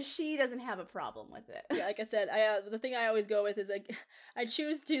idea, and she doesn't have a problem with it. Yeah, like I said, the thing I always go with is, I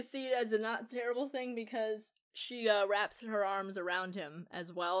choose to see it as a not terrible thing because she wraps her arms around him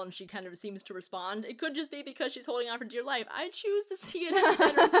as well, and she kind of seems to respond. It could just be because she's holding on for dear life. I choose to see it as a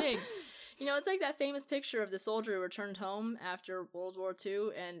better thing. It's like that famous picture of the soldier who returned home after World War II,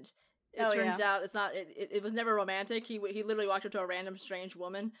 and it turns out it's not. It was never romantic. He literally walked up to a random strange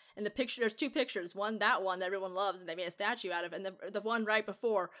woman, and there's two pictures. That one that everyone loves, and they made a statue out of, and the one right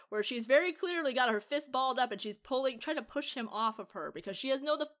before where she's very clearly got her fist balled up, and she's trying to push him off of her because she doesn't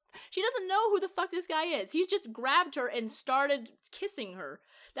know who the fuck this guy is. He just grabbed her and started kissing her.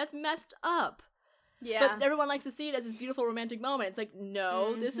 That's messed up. Yeah. But everyone likes to see it as this beautiful romantic moment. It's like,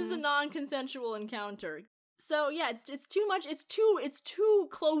 no, this is a non-consensual encounter. So yeah, it's too much. It's too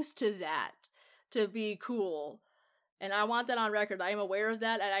close to that to be cool, and I want that on record. I am aware of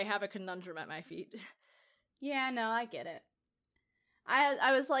that, and I have a conundrum at my feet. Yeah, no, I get it.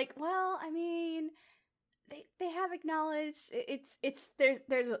 I was like, well, I mean, they have acknowledged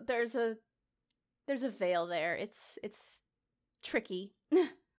there's a veil there. It's tricky.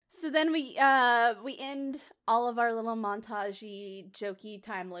 So then we end all of our little montage-y, jokey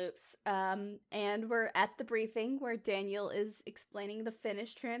time loops, and we're at the briefing where Daniel is explaining the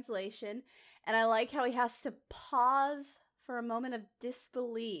finished translation, and I like how he has to pause for a moment of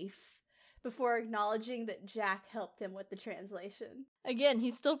disbelief before acknowledging that Jack helped him with the translation. Again,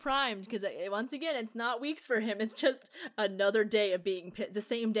 he's still primed, because once again, it's not weeks for him, it's just another day of being pissed, the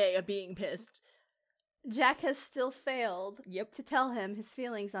same day of being pissed. Jack has still failed to tell him his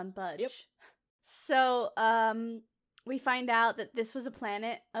feelings on Budge. Yep. So, we find out that this was a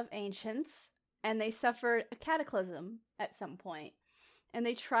planet of ancients, and they suffered a cataclysm at some point. And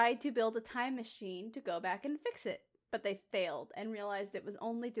they tried to build a time machine to go back and fix it, but they failed and realized it was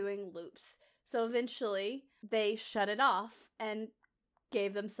only doing loops. So eventually, they shut it off and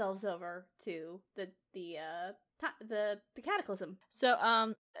gave themselves over to the cataclysm. So,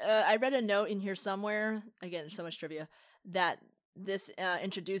 I read a note in here somewhere, again, so much trivia, that this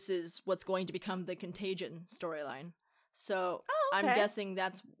introduces what's going to become the Contagion storyline. So, I'm guessing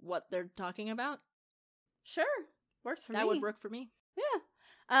that's what they're talking about? Sure. Works for me. That would work for me. Yeah.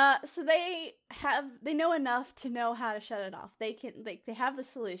 So they know enough to know how to shut it off. They have the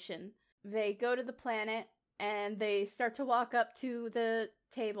solution. They go to the planet, and they start to walk up to the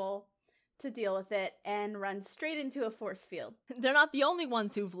table to deal with it and run straight into a force field. They're not the only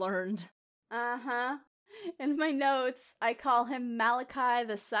ones who've learned. Uh-huh. In my notes, I call him Malachi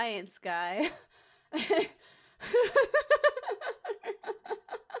the science guy.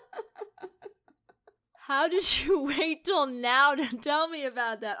 How did you wait till now to tell me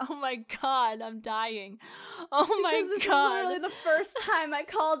about that? Oh my god, I'm dying. Oh my god. This is literally the first time I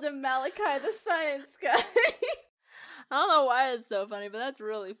called him Malachi the science guy. I don't know why it's so funny, but that's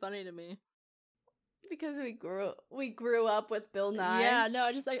really funny to me. Because we grew up with Bill Nye. Yeah, no,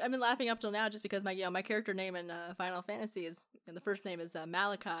 I've been laughing up till now just because my character name in Final Fantasy is, and the first name is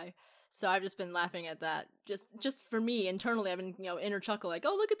Malachi. So I've just been laughing at that. Just for me, internally, I've been, inner chuckle, like,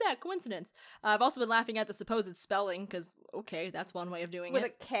 oh, look at that, coincidence. I've also been laughing at the supposed spelling, because, okay, that's one way of doing With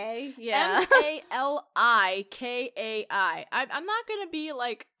it. a K? Yeah. Malikai. I'm not gonna be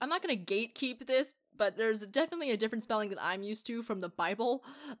like, I'm not gonna gatekeep this, but there's definitely a different spelling that I'm used to from the Bible.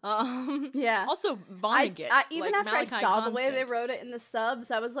 Yeah. Also, Vonnegut. Even like after I Malachi saw the way they Constant. wrote it in the subs,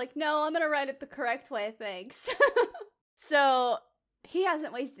 I was like, no, I'm gonna write it the correct way, thanks. So, he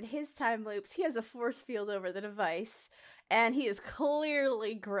hasn't wasted his time loops. He has a force field over the device, and he has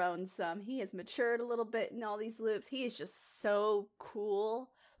clearly grown some. He has matured a little bit in all these loops. He is just so cool.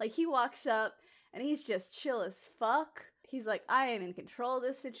 Like, he walks up, and he's just chill as fuck. He's like, I am in control of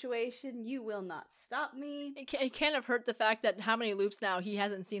this situation. You will not stop me. It can't have hurt the fact that how many loops now he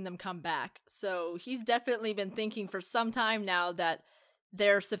hasn't seen them come back. So he's definitely been thinking for some time now that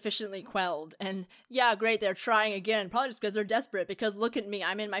they're sufficiently quelled. And yeah, great, they're trying again. Probably just because they're desperate, because look at me,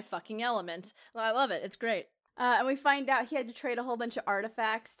 I'm in my fucking element. Well, I love it. It's great. And we find out he had to trade a whole bunch of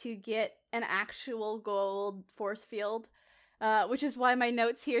artifacts to get an actual gold force field. Which is why my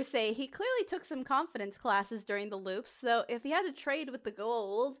notes here say he clearly took some confidence classes during the loops, though if he had to trade with the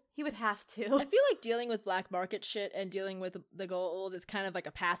gold, he would have to. I feel like dealing with black market shit and dealing with the gold is kind of like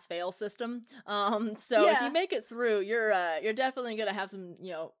a pass-fail system. So if you make it through, you're definitely gonna have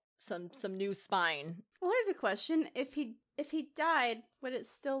some, some new spine. Well, here's the question: if he died, would it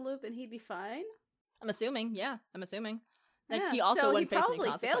still loop and he'd be fine? I'm assuming. Like, Yeah, he also so wouldn't face any he probably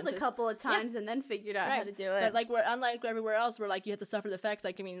consequences. failed a couple of times and then figured out how to do it. But, like, unlike everywhere else where, like, you have to suffer the effects,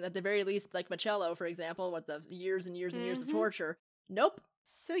 like, I mean, at the very least, like, Machello, for example, with the years and years and years of torture. Nope.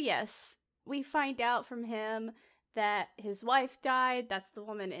 So, yes, we find out from him that his wife died. That's the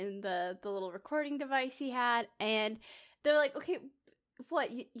woman in the little recording device he had. And they're like, okay, what,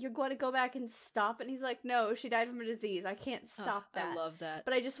 you're going to go back and stop it? And he's like, no, she died from a disease. I can't stop that. I love that.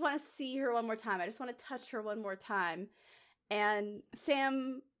 But I just want to see her one more time. I just want to touch her one more time. And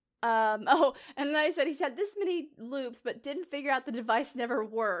Sam, and then I said he's had this many loops, but didn't figure out the device never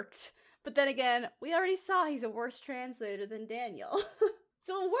worked. But then again, we already saw he's a worse translator than Daniel.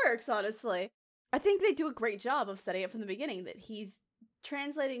 So it works, honestly. I think they do a great job of setting up from the beginning that he's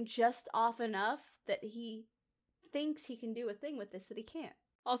translating just off enough that he thinks he can do a thing with this that he can't.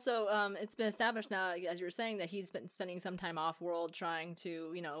 Also, it's been established now, as you were saying, that he's been spending some time off-world trying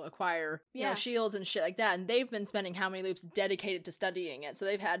to, acquire, shields and shit like that. And they've been spending how many loops dedicated to studying it. So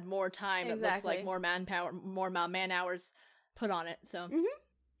they've had more time. Exactly. It looks like more manpower, more man-hours put on it. So,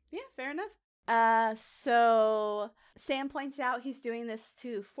 yeah, fair enough. So Sam points out he's doing this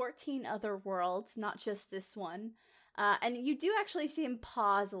to 14 other worlds, not just this one. And you do actually see him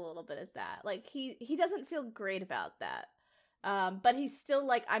pause a little bit at that. Like, he doesn't feel great about that. But he's still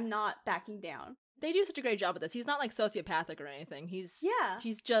like, I'm not backing down. They do such a great job with this. He's not like sociopathic or anything. He's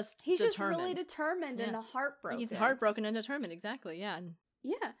just he's determined. Just really determined and heartbroken. He's heartbroken and determined, exactly, yeah.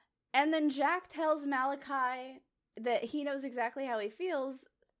 Yeah. And then Jack tells Malachi that he knows exactly how he feels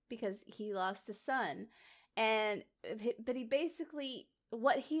because he lost a son. But he basically,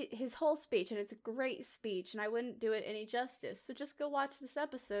 his whole speech, and it's a great speech, and I wouldn't do it any justice, so just go watch this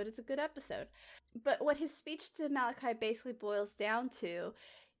episode. It's a good episode. But what his speech to Malachi basically boils down to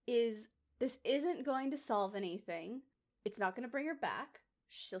is this isn't going to solve anything. It's not going to bring her back.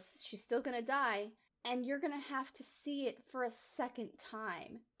 She's still going to die, and you're going to have to see it for a second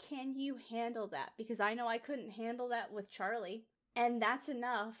time. Can you handle that? Because I know I couldn't handle that with Charlie. And that's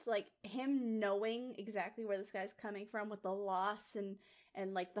enough. Like, him knowing exactly where this guy's coming from with the loss and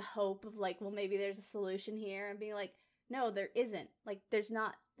like the hope of like, well, maybe there's a solution here, and being like, no, there isn't. Like, there's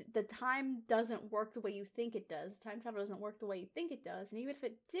not. The time doesn't work the way you think it does. Time travel doesn't work the way you think it does. And even if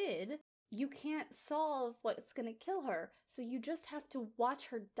it did, you can't solve what's going to kill her. So you just have to watch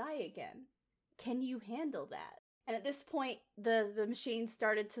her die again. Can you handle that? And at this point, the machine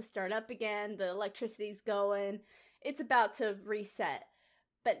started to start up again. The electricity's going. It's about to reset.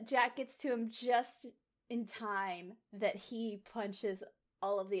 But Jack gets to him just in time that he punches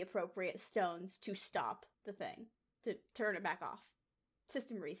all of the appropriate stones to stop the thing, to turn it back off.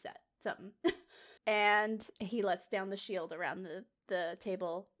 System reset, something. And he lets down the shield around the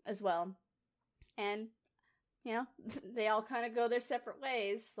table as well. And, they all kind of go their separate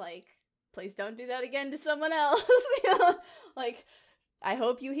ways. Like, please don't do that again to someone else. Like, I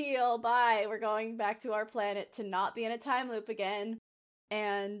hope you heal. Bye. We're going back to our planet to not be in a time loop again.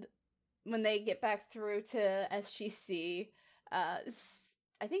 And when they get back through to SGC,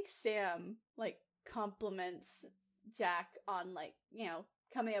 I think Sam, like, compliments Jack on, like,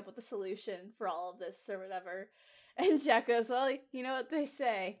 coming up with a solution for all of this or whatever. And Jack goes, well, you know what they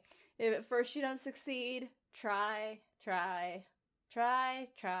say. If at first you don't succeed, try Try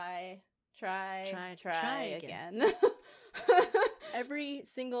again. Every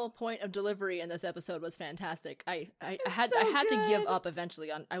single point of delivery in this episode was fantastic. I had So to give good. up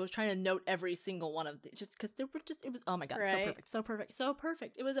eventually. I was trying to note every single one of the, just because they were just, it was, oh my god, Right. so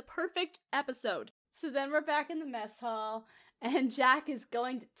perfect. It was a perfect episode. So then we're back in the mess hall, and Jack is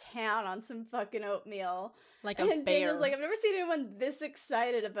going to town on some fucking oatmeal. Like a And bear. Daniel's like, I've never seen anyone this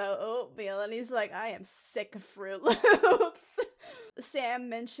excited about oatmeal. And he's like, I am sick of Fruit Loops. Sam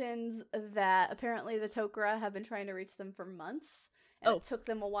mentions that apparently the Tok'ra have been trying to reach them for months. And it took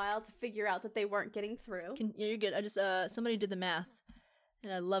them a while to figure out that they weren't getting through. Yeah, you're good. I just, somebody did the math.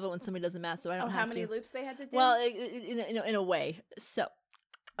 And I love it when somebody does the math, so I don't have to. How many loops they had to do? Well, in a way. So,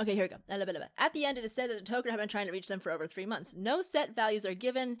 okay, here we go. At the end, it is said that the Tok'ra have been trying to reach them for over 3 months. No set values are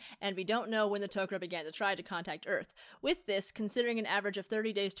given, and we don't know when the Tok'ra began to try to contact Earth. With this, considering an average of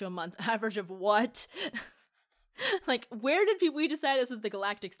 30 days to a month, average of what? Like, where did we decide this was the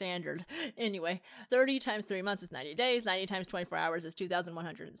galactic standard? Anyway, 30 times 3 months is 90 days, 90 times 24 hours is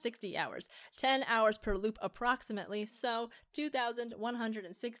 2,160 hours. 10 hours per loop approximately, so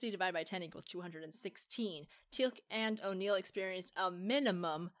 2,160 divided by 10 equals 216. Teal'c and O'Neill experienced a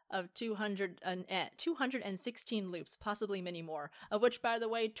minimum of 216 loops, possibly many more, of which, by the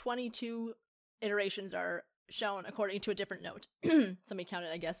way, 22 iterations are shown according to a different note. Somebody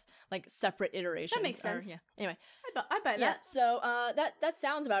counted, I guess, like separate iterations. That makes sense. Yeah. Anyway, I buy that. yeah. So that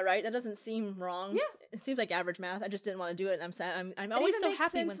sounds about right. That doesn't seem wrong. Yeah. It seems like average math. I just didn't want to do it. And I'm It always even so makes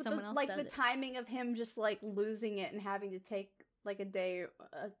happy sense when with someone else like does the it. timing of him just like losing it and having to take like a day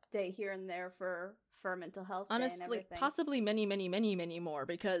here and there for mental health. Day and Honestly, everything. possibly many more,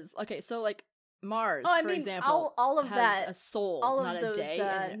 because okay, so like Mars, Oh, I for mean, example, all of has that, a soul, all not of those a day.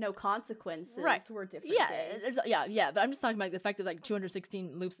 And no consequences Right. were different yeah, days. yeah, but I'm just talking about the fact that like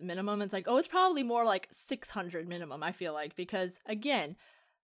 216 loops minimum. It's like, oh, it's probably more like 600 minimum. I feel like, because again,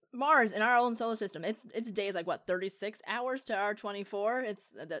 Mars in our own solar system, it's days like what, 36 hours to our 24.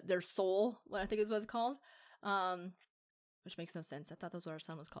 It's their soul, what I think is what it's called, which makes no sense. I thought that's what our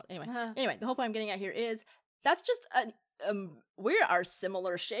sun was called. Anyway, the whole point I'm getting at here is that's just we are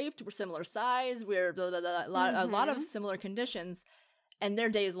similar shaped, we're similar size, we're blah, blah, blah, a lot of similar conditions, and their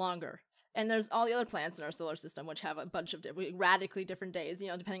day is longer. And there's all the other planets in our solar system which have a bunch of radically different days,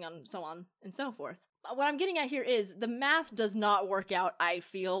 depending on so on and so forth. What I'm getting at here is the math does not work out, I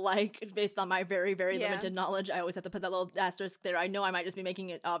feel like, based on my very, very limited knowledge. I always have to put that little asterisk there. I know I might just be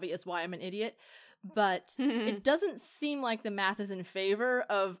making it obvious why I'm an idiot, but it doesn't seem like the math is in favor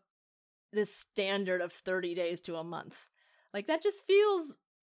of this standard of 30 days to a month. Like, that just feels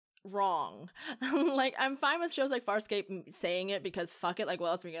wrong. Like, I'm fine with shows like Farscape saying it because fuck it, like, what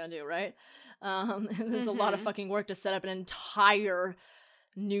else are we gonna do, right? It's a lot of fucking work to set up an entire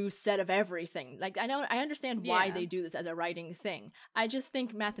new set of everything. Like, I understand why they do this as a writing thing. I just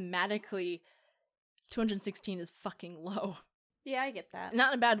think mathematically 216 is fucking low. Yeah, I get that.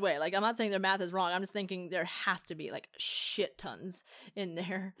 Not in a bad way. Like, I'm not saying their math is wrong. I'm just thinking there has to be like shit tons in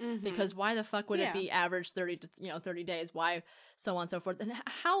there, because why the fuck would it be average 30 to 30 days? Why so on and so forth? And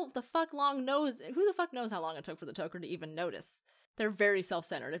who the fuck knows how long it took for the Tok'ra to even notice? They're very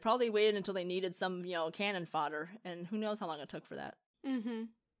self-centered. They probably waited until they needed some cannon fodder, and who knows how long it took for that.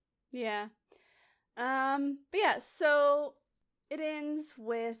 Yeah. But yeah, so it ends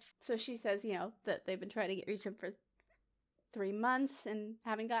with, so she says, that they've been trying to reach him for 3 months and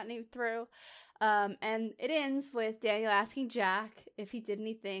haven't gotten him through. And it ends with Daniel asking Jack if he did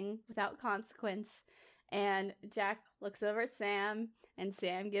anything without consequence. And Jack looks over at Sam, and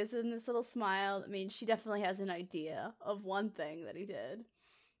Sam gives him this little smile that means she definitely has an idea of one thing that he did.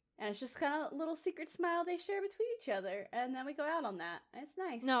 And it's just kind of a little secret smile they share between each other. And then we go out on that. And it's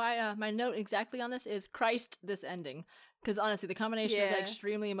nice. No, my note exactly on this is Christ, this ending. Because honestly, the combination of the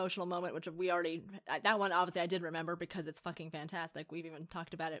extremely emotional moment, which that one obviously I did remember because it's fucking fantastic. We've even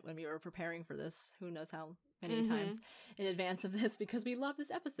talked about it when we were preparing for this, who knows how many times in advance of this, because we love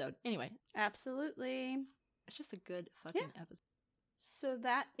this episode. Anyway. Absolutely. It's just a good fucking episode. So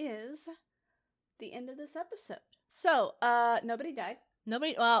that is the end of this episode. So, nobody died.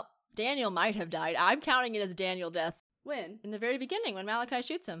 Well, Daniel might have died. I'm counting it as a Daniel death. When? In the very beginning, when Malachi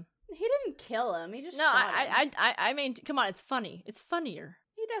shoots him. He didn't kill him. He just shot him. I mean, come on, it's funny. It's funnier.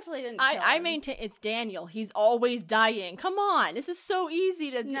 He definitely didn't kill him. I maintain it's Daniel. He's always dying. Come on, this is so easy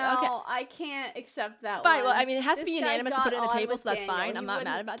to do. No, okay. I can't accept that fine, one. well, I mean, it has to This be guy unanimous to got put it in the on table, with so that's Daniel. fine. You I'm not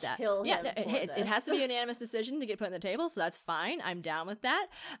mad wouldn't about that. kill Yeah, him for it has to be a unanimous decision to get put in the table, so that's fine. I'm down with that.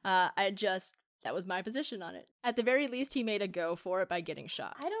 That was my position on it. At the very least, he made a go for it by getting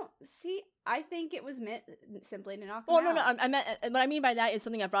shot. I don't see. I think it was meant simply to knock him Well, out. no, I meant what I mean by that is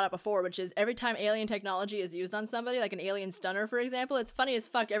something I brought up before, which is every time alien technology is used on somebody, like an alien stunner, for example, it's funny as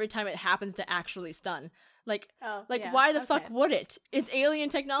fuck every time it happens to actually stun. Like, why the fuck would it? It's alien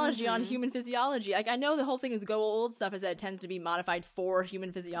technology on human physiology. Like, I know the whole thing with go old stuff is that it tends to be modified for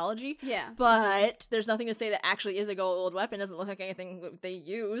human physiology. Yeah. But there's nothing to say that actually is a go old weapon. It doesn't look like anything they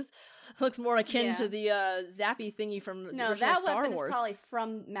use. It looks more akin to the zappy thingy from the original that Star weapon Wars. is probably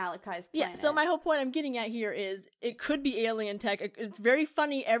from Malachi's planet. Yeah, so my whole point I'm getting at here is it could be alien tech. It's very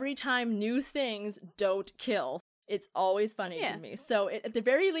funny every time new things don't kill. It's always funny to me. So at the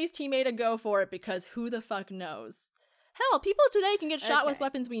very least, he made a go for it because who the fuck knows? Hell, people today can get shot with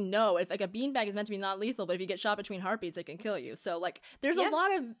weapons we know. If like a beanbag is meant to be non-lethal, but if you get shot between heartbeats, it can kill you. So like, there's a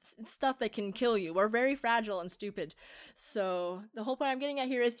lot of stuff that can kill you. We're very fragile and stupid. So the whole point I'm getting at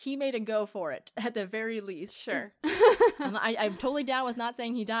here is he made a go for it at the very least. Sure. I'm totally down with not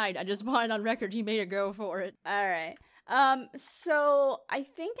saying he died. I just wanted on record he made a go for it. All right. So I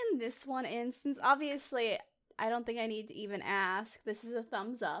think in this one instance, obviously, I don't think I need to even ask. This is a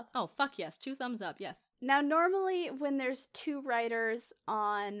thumbs up. Oh, fuck yes. 2 thumbs up, yes. Now, normally when there's 2 writers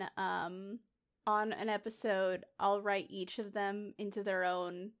on an episode, I'll write each of them into their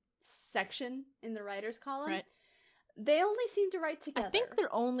own section in the writers column. Right. They only seem to write together. I think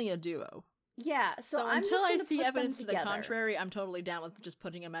they're only a duo. Yeah, so I'm until just I gonna see put evidence to them the together. contrary, I'm totally down with just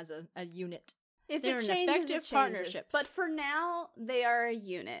putting them as a unit. If They're it an changes, effective it changes. partnership. But for now, they are a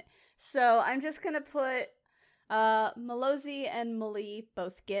unit. So I'm just gonna put Malozy and Mali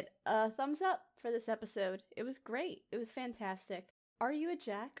both get a thumbs up for this episode. It was great. It was fantastic. Are you a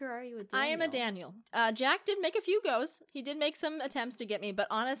Jack or are you a Daniel? I am a Daniel. Jack did make a few goes. He did make some attempts to get me, but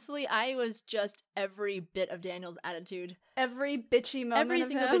honestly, I was just every bit of Daniel's attitude. Every bitchy moment Every of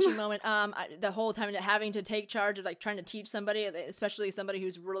single him. bitchy moment. The whole time having to take charge of like trying to teach somebody, especially somebody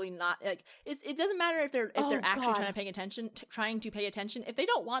who's really not like. It doesn't matter if they're actually trying to pay attention. If they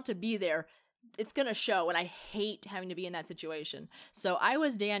don't want to be there, it's gonna show. And I hate having to be in that situation. So I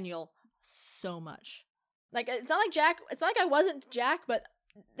was Daniel so much. Like, it's not like Jack, it's not like I wasn't Jack, but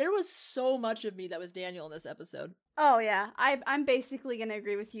there was so much of me that was Daniel in this episode. Oh, yeah. I'm basically going to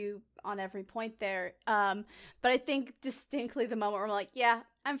agree with you on every point there. But I think distinctly the moment where I'm like, yeah,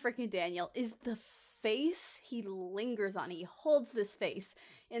 I'm freaking Daniel, is the face he lingers on. He holds this face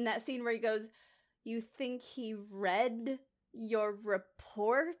in that scene where he goes, "You think he read your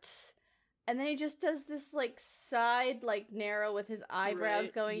report?" And then he just does this, like, side, like, narrow with his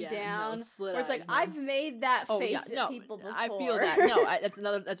eyebrows going down. Where it's like, I've made that face at people before. I feel that.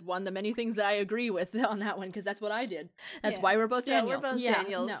 No, that's one of the many things that I agree with on that one, because that's what I did. That's why we're both Daniel. We're both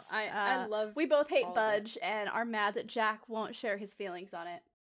Daniels. No, I love. We both hate Budge and are mad that Jack won't share his feelings on it.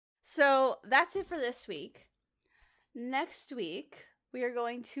 So that's it for this week. Next week, we are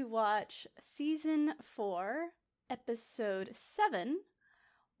going to watch Season 4, Episode 7,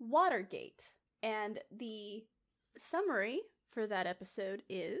 Watergate. And the summary for that episode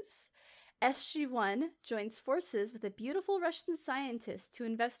is: SG-1 joins forces with a beautiful Russian scientist to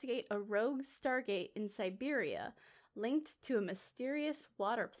investigate a rogue Stargate in Siberia linked to a mysterious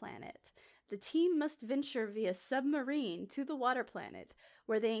water planet. The team must venture via submarine to the water planet,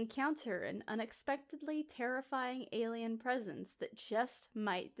 where they encounter an unexpectedly terrifying alien presence that just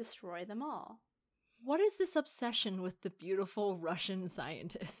might destroy them all. What is this obsession with the beautiful Russian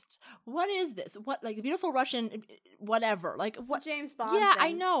scientist? What is this? What, like, the beautiful Russian whatever? Like, It's what? a James Bond Yeah, thing.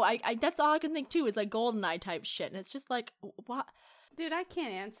 I know. I that's all I can think too is like GoldenEye type shit, and it's just like, what? Dude, I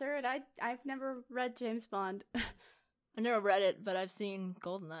can't answer it. I've never read James Bond. I never read it, but I've seen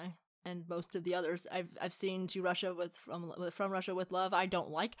GoldenEye and most of the others. I've seen From Russia with Love. I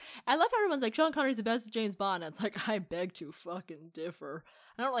don't like. I love how everyone's like, Sean Connery's the best James Bond. And it's like, I beg to fucking differ.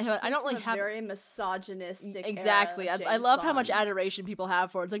 I don't really have very misogynistic. Exactly. Era I love James how much Bond. adoration people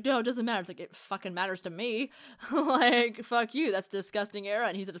have for it. It's like, no, it doesn't matter. It's like, it fucking matters to me. Like, fuck you. That's a disgusting era,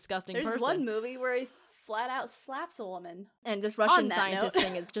 and he's a disgusting There's person. one movie where he flat out slaps a woman. And this Russian that scientist note.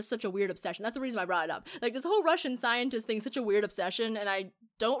 thing is just such a weird obsession. That's the reason I brought it up. Like, this whole Russian scientist thing is such a weird obsession, and I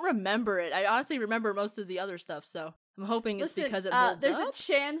don't remember it. I honestly remember most of the other stuff, so I'm hoping it's because it holds there's up. a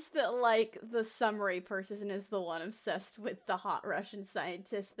chance that, like, the summary person is the one obsessed with the hot Russian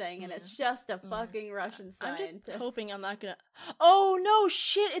scientist thing, and it's just a fucking Russian I'm scientist. just hoping I'm not gonna... Oh, no,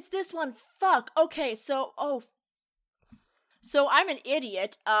 shit, it's this one. Fuck. Okay, so I'm an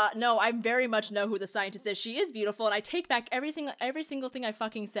idiot. No, I very much know who the scientist is. She is beautiful, and I take back every single thing I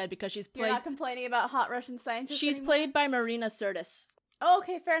fucking said, because she's played... You're not complaining about hot Russian scientists She's anymore? played by Marina Sirtis. Oh,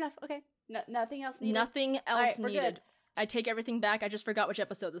 okay, fair enough. Okay. Nothing else needed? Nothing else Alright, we're needed. good. I take everything back. I just forgot which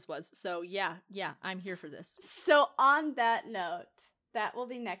episode this was. So yeah, I'm here for this. So on that note, That will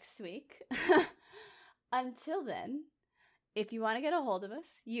be next week. Until then, if you want to get a hold of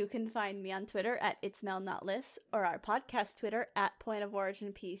us, you can find me on Twitter at itsmelnotliss or our podcast Twitter at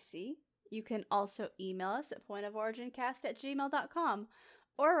pointoforiginpc. You can also email us at pointoforigincast@gmail.com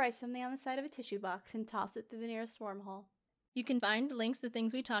or write something on the side of a tissue box and toss it through the nearest wormhole. You can find links to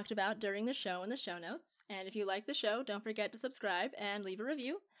things we talked about during the show in the show notes. And if you like the show, don't forget to subscribe and leave a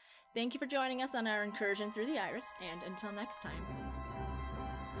review. Thank you for joining us on our incursion through the iris, and until next time.